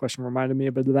 That last question reminded me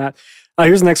a bit of that.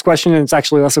 Here's the next question, and it's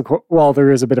actually less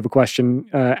there is a bit of a question.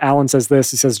 Alan says this.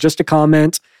 He says, just a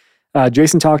comment.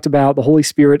 Jason talked about the Holy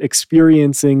Spirit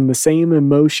experiencing the same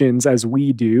emotions as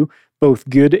we do, both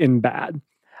good and bad.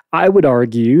 I would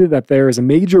argue that there is a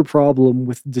major problem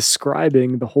with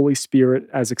describing the Holy Spirit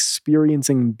as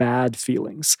experiencing bad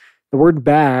feelings. The word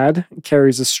bad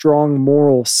carries a strong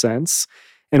moral sense,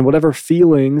 and whatever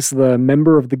feelings the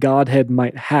member of the Godhead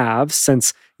might have,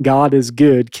 since God is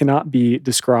good, cannot be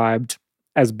described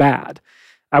as bad.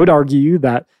 I would argue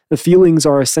that the feelings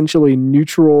are essentially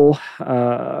neutral,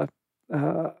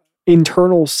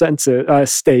 internal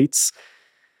states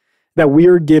that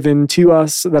are given to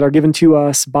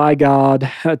us by God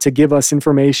to give us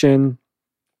information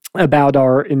about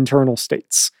our internal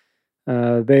states.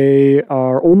 They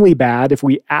are only bad if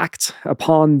we act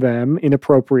upon them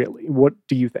inappropriately. What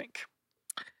do you think?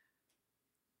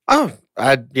 I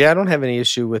don't have any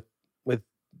issue with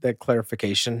that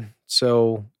clarification.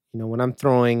 So, when I'm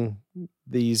throwing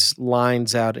these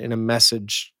lines out in a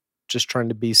message, just trying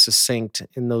to be succinct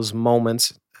in those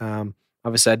moments,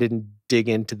 obviously I didn't dig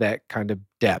into that kind of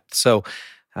depth. So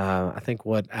I think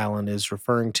what Alan is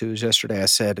referring to is yesterday I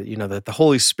said, that the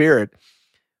Holy Spirit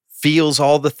feels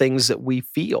all the things that we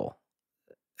feel.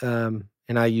 And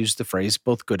I used the phrase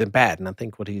both good and bad. And I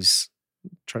think what he's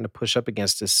trying to push up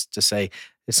against is to say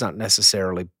it's not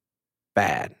necessarily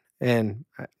bad. And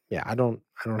I don't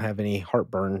have any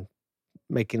heartburn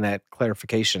making that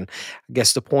clarification. I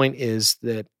guess the point is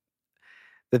that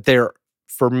there,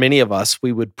 for many of us,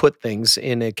 we would put things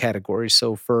in a category.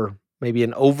 So for maybe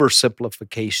an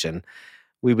oversimplification,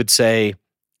 we would say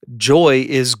joy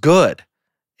is good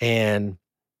and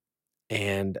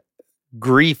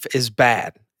grief is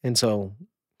bad. And so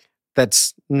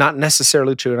that's not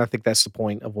necessarily true. And I think that's the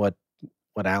point of what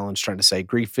Alan's trying to say.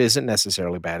 Grief isn't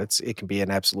necessarily bad. It can be an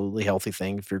absolutely healthy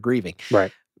thing if you're grieving.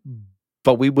 Right.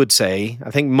 But we would say,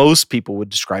 I think most people would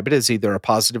describe it as either a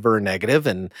positive or a negative.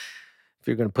 And if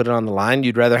you're going to put it on the line,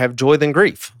 you'd rather have joy than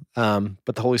grief. But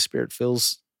the Holy Spirit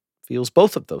feels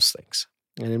both of those things.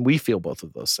 And then we feel both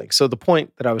of those things. So the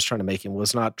point that I was trying to make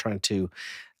was not trying to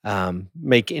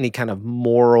make any kind of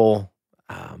moral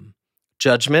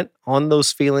judgment on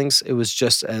those feelings. It was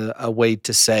just a way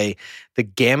to say the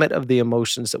gamut of the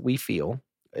emotions that we feel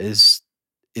is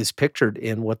pictured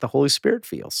in what the Holy Spirit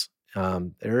feels.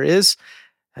 God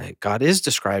is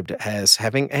described as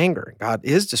having anger. God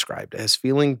is described as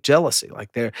feeling jealousy. Like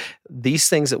these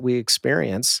things that we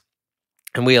experience,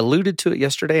 and we alluded to it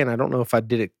yesterday, and I don't know if I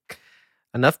did it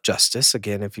enough justice.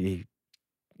 Again, if you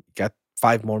got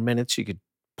 5 more minutes, you could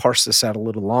parse this out a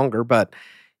little longer. But,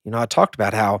 I talked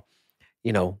about how,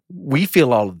 we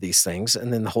feel all of these things,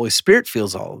 and then the Holy Spirit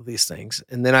feels all of these things.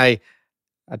 And then I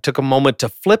took a moment to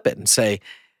flip it and say,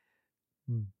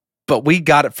 but we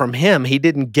got it from him. He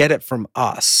didn't get it from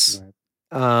us.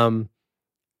 Right.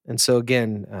 And so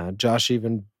again, Josh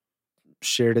even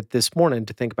shared it this morning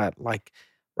to think about,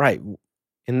 right,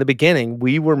 in the beginning,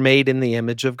 we were made in the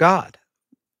image of God.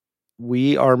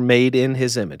 We are made in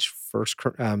his image.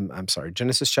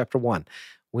 Genesis chapter 1.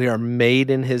 We are made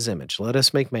in his image. Let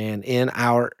us make man in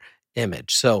our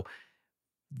image. So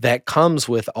that comes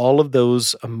with all of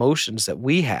those emotions that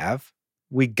we have.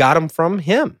 We got them from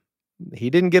him. He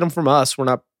didn't get them from us. We're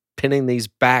not pinning these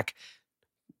back.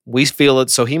 We feel it,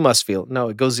 so he must feel it. No,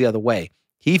 it goes the other way.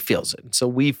 He feels it, so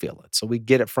we feel it. So we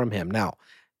get it from him. Now,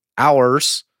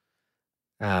 ours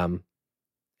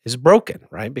is broken,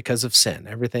 right? Because of sin.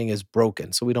 Everything is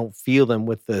broken. So we don't feel them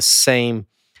with the same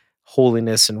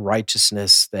holiness and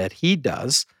righteousness that he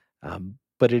does,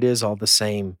 but it is all the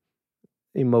same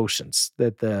emotions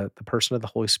that the person of the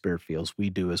Holy Spirit feels. We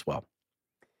do as well.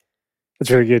 That's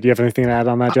really good. Do you have anything to add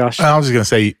on that, Josh? I was just going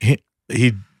to say,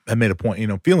 he made a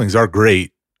point, feelings are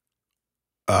great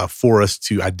for us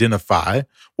to identify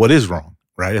what is wrong,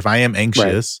 right? If I am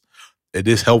anxious, it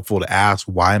is helpful to ask,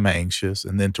 why am I anxious?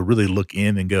 And then to really look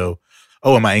in and go,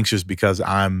 oh, am I anxious because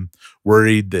I'm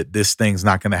worried that this thing's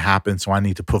not going to happen, so I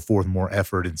need to put forth more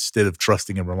effort instead of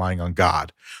trusting and relying on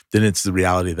God? Then it's the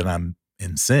reality that I'm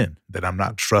in sin, that I'm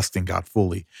not trusting God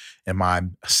fully. Am I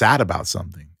sad about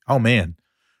something? Oh, man.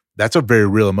 That's a very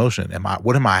real emotion.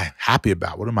 What am I happy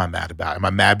about? What am I mad about? Am I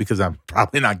mad because I'm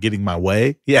probably not getting my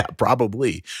way? Yeah,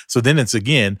 probably. So then it's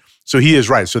again, so he is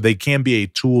right. So they can be a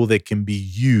tool that can be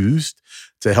used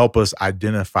to help us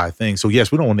identify things. So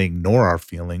yes, we don't want to ignore our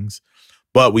feelings,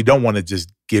 but we don't want to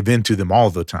just give in to them all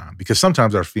the time, because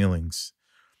sometimes our feelings,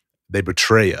 they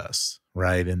betray us,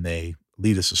 right? And they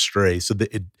lead us astray. So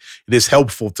it is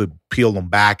helpful to peel them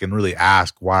back and really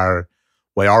ask, why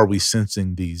are we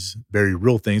sensing these very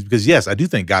real things? Because yes, I do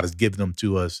think God has given them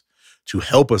to us to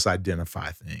help us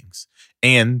identify things.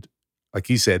 And like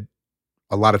he said,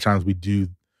 a lot of times we do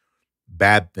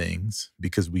bad things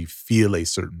because we feel a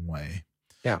certain way.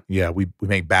 Yeah, we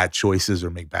make bad choices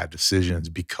or make bad decisions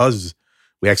because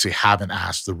we actually haven't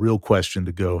asked the real question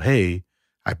to go, hey,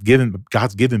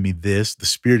 God's given me this. The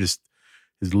Spirit is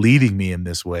leading me in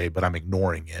this way, but I'm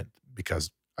ignoring it because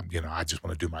I just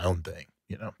want to do my own thing.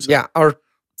 So. Yeah,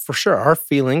 for sure, our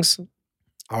feelings,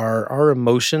 our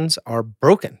emotions are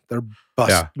broken. They're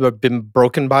They've been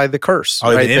broken by the curse.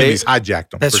 Oh, right? The enemy's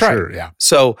hijacked them. That's for right. Sure, yeah.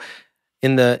 So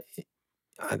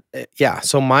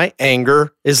so my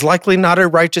anger is likely not a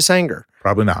righteous anger.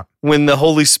 Probably not. When the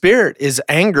Holy Spirit is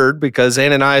angered because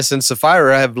Ananias and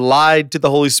Sapphira have lied to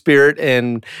the Holy Spirit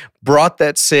and brought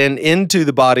that sin into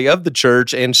the body of the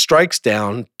church and strikes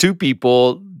down 2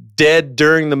 people dead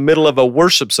during the middle of a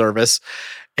worship service,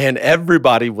 and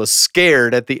everybody was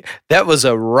scared that was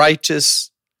a righteous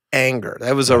anger.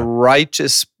 That was a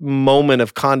righteous moment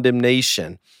of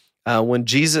condemnation. When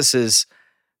Jesus is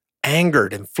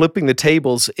angered and flipping the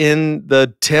tables in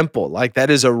the temple, like that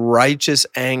is a righteous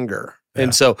anger. Yeah.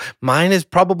 And so mine is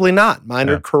probably not. Mine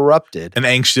are corrupted. And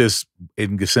anxious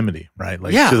in Gethsemane, right?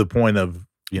 Like to the point of,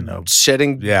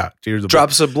 shedding tears of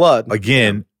drops of blood.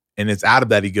 Again, and it's out of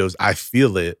that he goes, I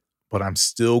feel it, but I'm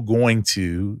still going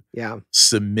to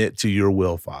submit to your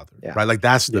will, Father. Yeah. Right? Like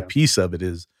that's the piece of it,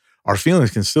 is our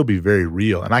feelings can still be very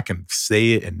real. And I can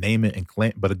say it and name it and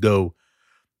claim, but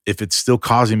if it's still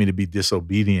causing me to be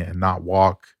disobedient and not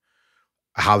walk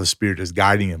how the Spirit is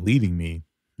guiding and leading me,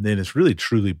 then it's really,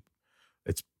 truly,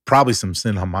 it's probably some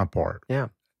sin on my part. Yeah.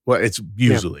 Well, it's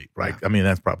usually, right? Yeah. I mean,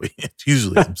 it's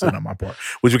usually some sin on my part,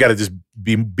 which we got to just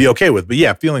be okay with. But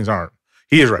yeah, feelings aren't,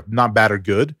 he is right, not bad or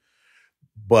good,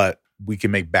 but we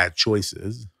can make bad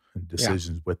choices and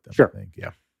decisions with them, sure. I think.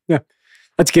 Yeah. Yeah.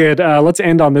 That's good. Let's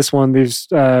end on this one. There's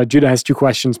Judah has 2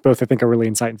 questions. Both I think are really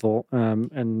insightful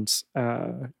and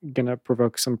going to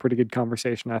provoke some pretty good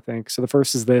conversation, I think. So the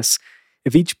first is this: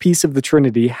 if each piece of the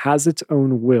Trinity has its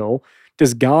own will,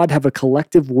 does God have a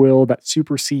collective will that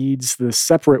supersedes the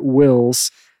separate wills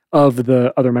of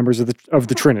the other members of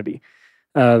the Trinity?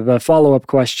 The follow-up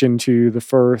question to the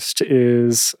first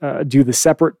is, do the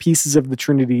separate pieces of the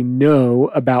Trinity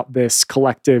know about this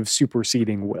collective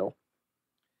superseding will?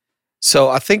 So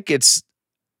I think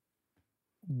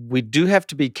we do have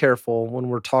to be careful when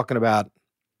we're talking about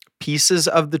pieces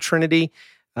of the Trinity.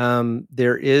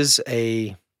 There is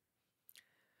a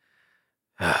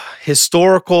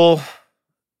historical,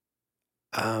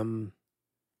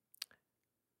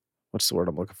 what's the word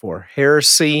I'm looking for?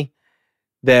 Heresy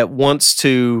that wants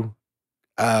to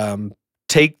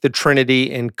take the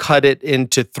Trinity and cut it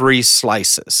into 3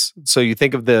 slices. So you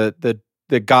think of the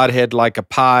Godhead like a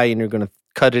pie, and you're going to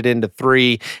cut it into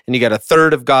 3, and you got a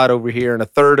third of God over here, and a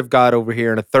third of God over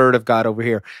here, and a third of God over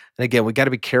here. And again, we got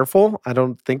to be careful. I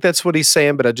don't think that's what he's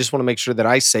saying, but I just want to make sure that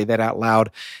I say that out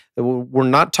loud. We're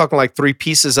not talking like 3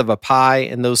 pieces of a pie,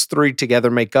 and those 3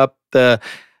 together make up the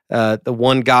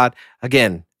one God.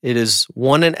 Again, it is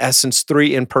one in essence,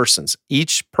 3 in persons.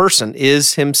 Each person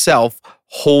is himself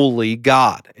holy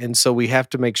God. And so we have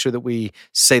to make sure that we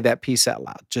say that piece out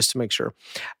loud, just to make sure.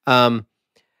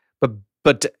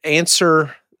 But to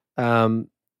answer the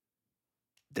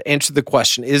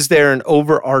question, is there an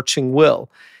overarching will?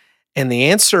 And the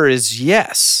answer is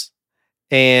yes.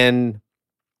 And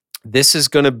this is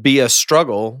going to be a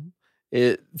struggle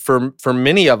for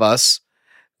many of us.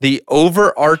 The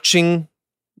overarching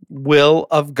will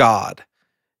of God,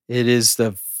 it is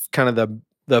the kind of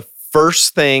the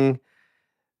first thing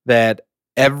that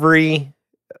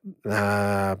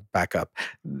back up.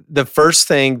 The first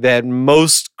thing that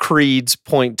most creeds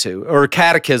point to, or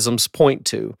catechisms point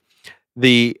to,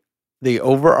 the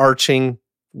overarching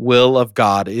will of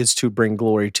God is to bring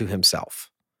glory to himself.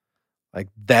 Like,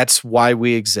 that's why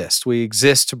we exist. We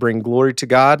exist to bring glory to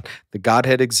God. The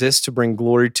Godhead exists to bring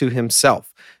glory to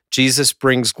himself. Jesus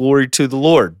brings glory to the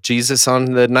Lord. Jesus,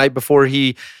 on the night before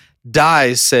he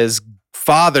dies, says,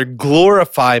 Father,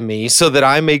 glorify me so that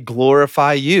I may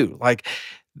glorify you. Like,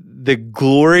 the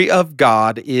glory of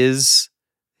God is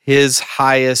his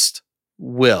highest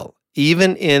will.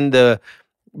 Even in the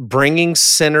bringing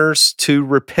sinners to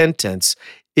repentance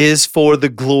is for the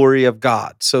glory of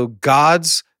God. So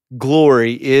God's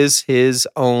glory is his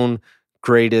own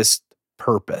greatest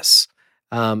purpose.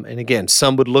 And again,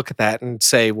 some would look at that and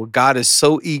say, well, God is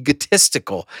so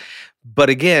egotistical. But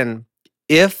again,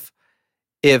 if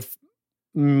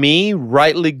me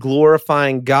rightly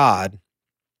glorifying God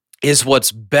is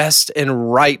what's best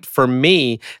and right for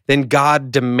me, then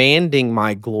God demanding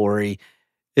my glory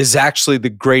is actually the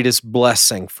greatest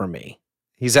blessing for me.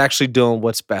 He's actually doing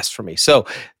what's best for me. So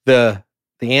the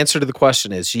answer to the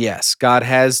question is yes, God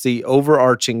has the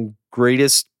overarching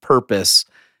greatest purpose.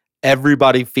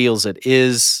 Everybody feels it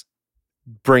is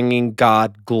bringing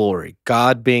God glory,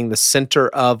 God being the center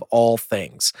of all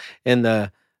things. And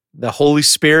the Holy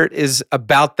Spirit is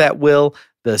about that will.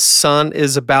 The Son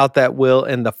is about that will,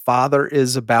 and the Father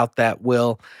is about that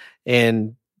will.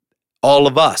 And all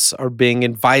of us are being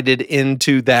invited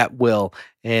into that will.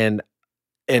 And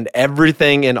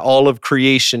everything in all of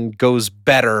creation goes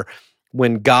better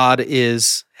when God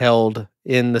is held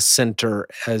in the center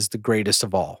as the greatest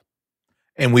of all.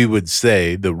 And we would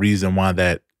say the reason why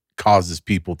that causes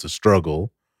people to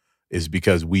struggle is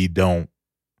because we don't,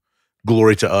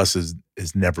 glory to us is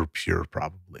never pure,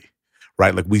 probably,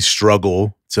 right? Like, we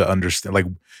struggle to understand, like,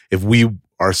 if we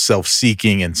are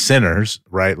self-seeking and sinners,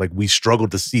 right? Like, we struggle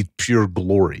to see pure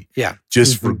glory,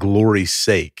 just for glory's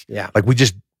sake. Like, we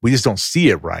just don't see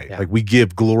it right. Like, we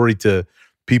give glory to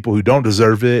people who don't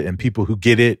deserve it, and people who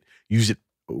get it use it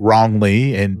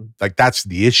wrongly, and like, that's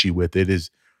the issue with it.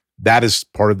 That is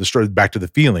part of the story. Back to the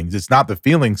feelings. It's not the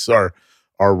feelings are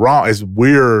wrong. It's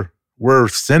we're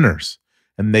sinners,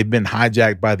 and they've been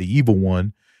hijacked by the evil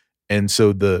one. And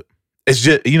so it's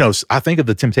just, I think of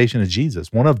the temptation of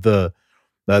Jesus. One of the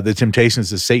temptations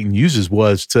that Satan uses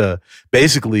was to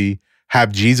basically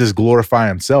have Jesus glorify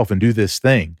himself and do this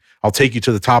thing. I'll take you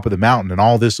to the top of the mountain, and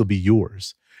all this will be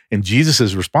yours. And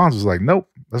Jesus's response was like, nope,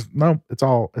 it's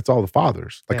all the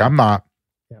Father's. Like, I'm not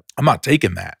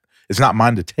taking that. It's not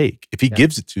mine to take. If he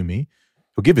gives it to me,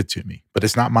 he'll give it to me, but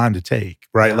it's not mine to take,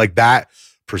 right? Like, that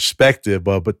perspective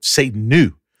of, but Satan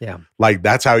knew. Like,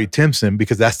 that's how he tempts him,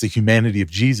 because that's the humanity of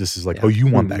Jesus, is like, oh, you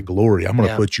want that glory. I'm going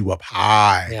to put you up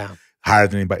high, higher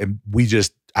than anybody. And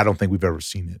I don't think we've ever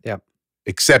seen it,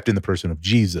 except in the person of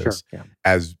Jesus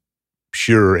as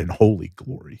pure and holy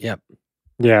glory.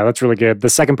 Yeah, that's really good. The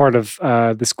second part of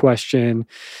this question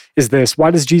is this: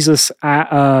 why does Jesus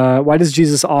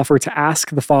offer to ask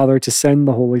the Father to send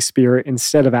the Holy Spirit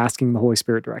instead of asking the Holy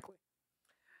Spirit directly?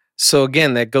 So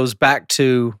again, that goes back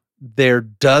to, there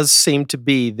does seem to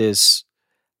be this,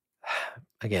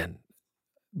 again,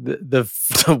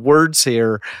 the words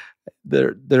here,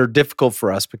 they're difficult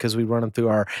for us because we run them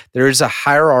through there is a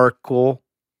hierarchy.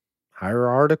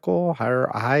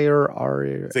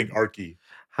 Think archy.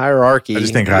 Hierarchy. I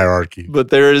just think hierarchy. But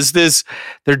there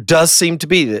does seem to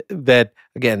be that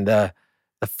again, the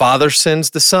Father sends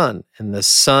the Son, and the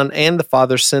Son and the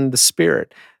Father send the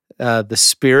Spirit. The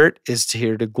Spirit is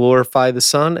here to glorify the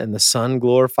Son, and the Son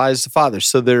glorifies the Father.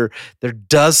 So there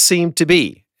does seem to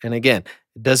be, and again,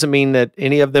 it doesn't mean that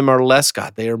any of them are less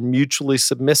God. They are mutually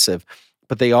submissive,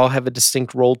 but they all have a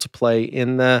distinct role to play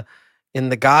in the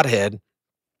Godhead.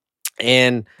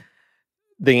 And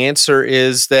the answer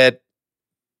is that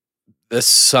the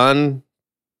Son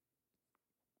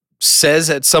says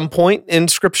at some point in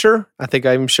Scripture, I think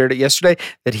I even shared it yesterday,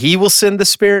 that he will send the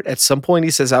Spirit. At some point,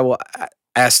 he says, I will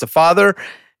ask the Father,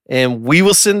 and we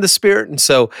will send the Spirit. And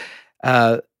so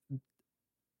the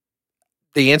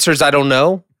answer is, I don't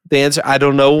know. I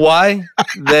don't know why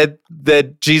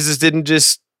that Jesus didn't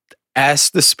just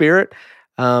ask the Spirit.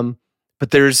 But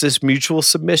there's this mutual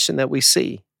submission that we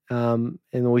see, and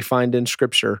we find in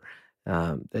Scripture,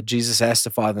 that Jesus asked the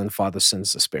Father, and the Father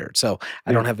sends the Spirit. So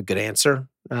I don't have a good answer.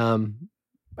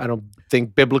 I don't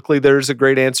think biblically there's a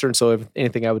great answer. And so if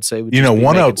anything I would say would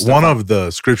one of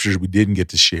the scriptures we didn't get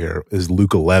to share is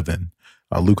Luke 11.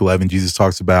 Luke 11, Jesus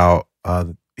talks about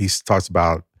as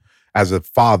a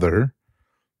father,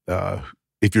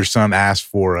 if your son asks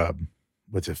for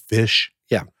fish,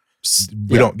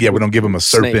 we don't give them a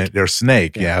serpent or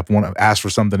snake. Yeah. If one asks for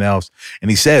something else. And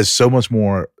he says so much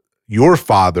more, your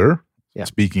Father,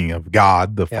 speaking of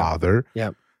God, the Father,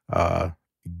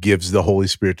 gives the Holy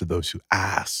Spirit to those who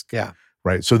ask. Yeah.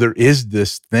 Right. So there is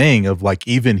this thing of like,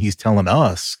 even he's telling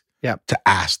us to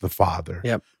ask the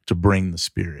Father to bring the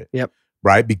Spirit. Yep.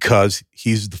 Right. Because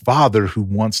he's the Father who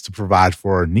wants to provide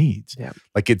for our needs. Yep.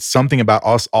 Like it's something about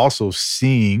us also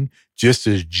seeing, just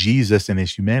as Jesus in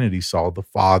his humanity saw the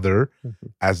Father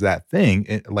as that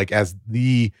thing, like as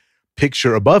the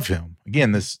picture above him.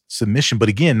 Again, this submission, but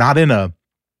again, not in a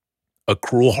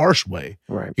cruel, harsh way.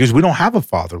 Right. Because we don't have a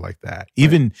father like that.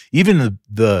 Even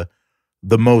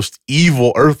the most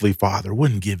evil earthly father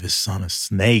wouldn't give his son a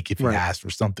snake if he asked for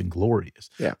something glorious.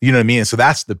 Yeah. You know what I mean? And so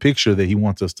that's the picture that he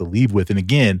wants us to leave with. And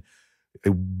again,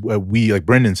 we, like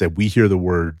Brendan said, we hear the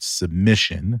word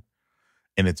submission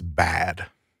and it's bad.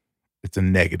 It's a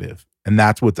negative. And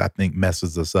that's what I think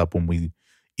messes us up when we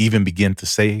even begin to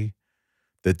say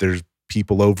that there's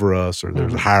people over us or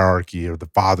there's a hierarchy or the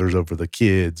father's over the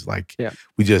kids. Like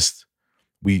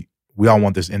we all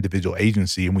want this individual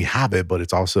agency and we have it, but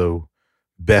it's also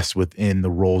best within the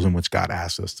roles in which God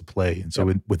asks us to play. And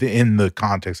so within the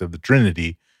context of the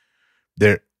Trinity,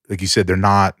 they're, like you said, it's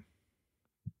not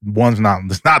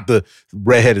the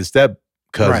redheaded step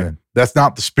cousin. Right. That's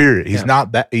not the Spirit. He's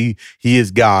not that. He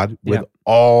is God with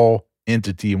all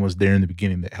entity and was there in the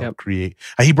beginning that helped create.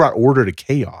 He brought order to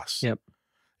chaos. Yep.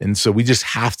 And so we just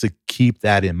have to keep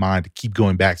that in mind, to keep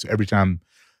going back. So every time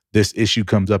this issue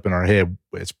comes up in our head,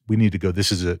 we need to go,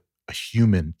 this is a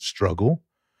human struggle.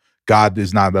 God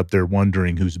is not up there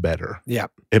wondering who's better. Yeah.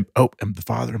 Am the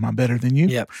Father, am I better than you?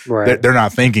 Yep. Right. They're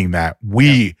not thinking that.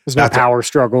 There's no power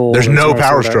struggle. There's no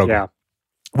power struggle. Yeah.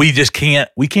 We just can't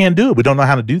do it. We don't know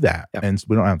how to do that. Yep. And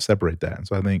we don't have to separate that. And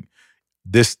so I think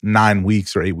this 9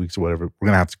 weeks or 8 weeks or whatever, we're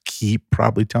going to have to keep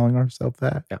probably telling ourselves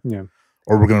that. Yeah.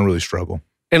 Or we're going to really struggle.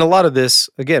 And a lot of this,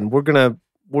 again, we're gonna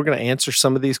answer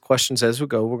some of these questions as we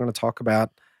go. We're gonna talk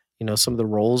about, some of the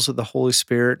roles of the Holy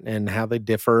Spirit and how they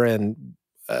differ, and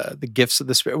the gifts of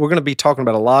the Spirit. We're gonna be talking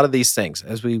about a lot of these things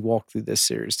as we walk through this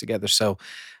series together. So,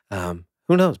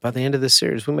 who knows? By the end of this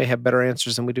series, we may have better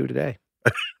answers than we do today.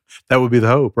 That would be the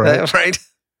hope, right? Right.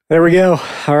 There we go.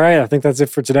 All right. I think that's it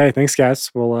for today. Thanks,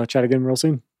 guys. We'll chat again real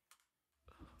soon.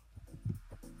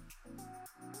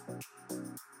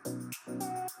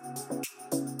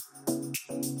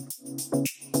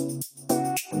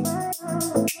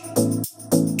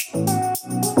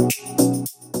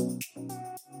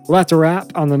 Well, that's a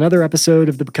wrap on another episode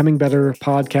of the Becoming Better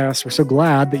podcast. We're so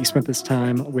glad that you spent this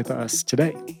time with us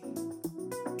today.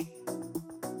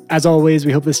 As always,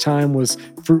 we hope this time was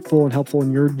fruitful and helpful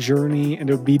in your journey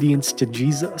and obedience to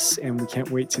Jesus, and we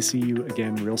can't wait to see you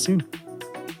again real soon.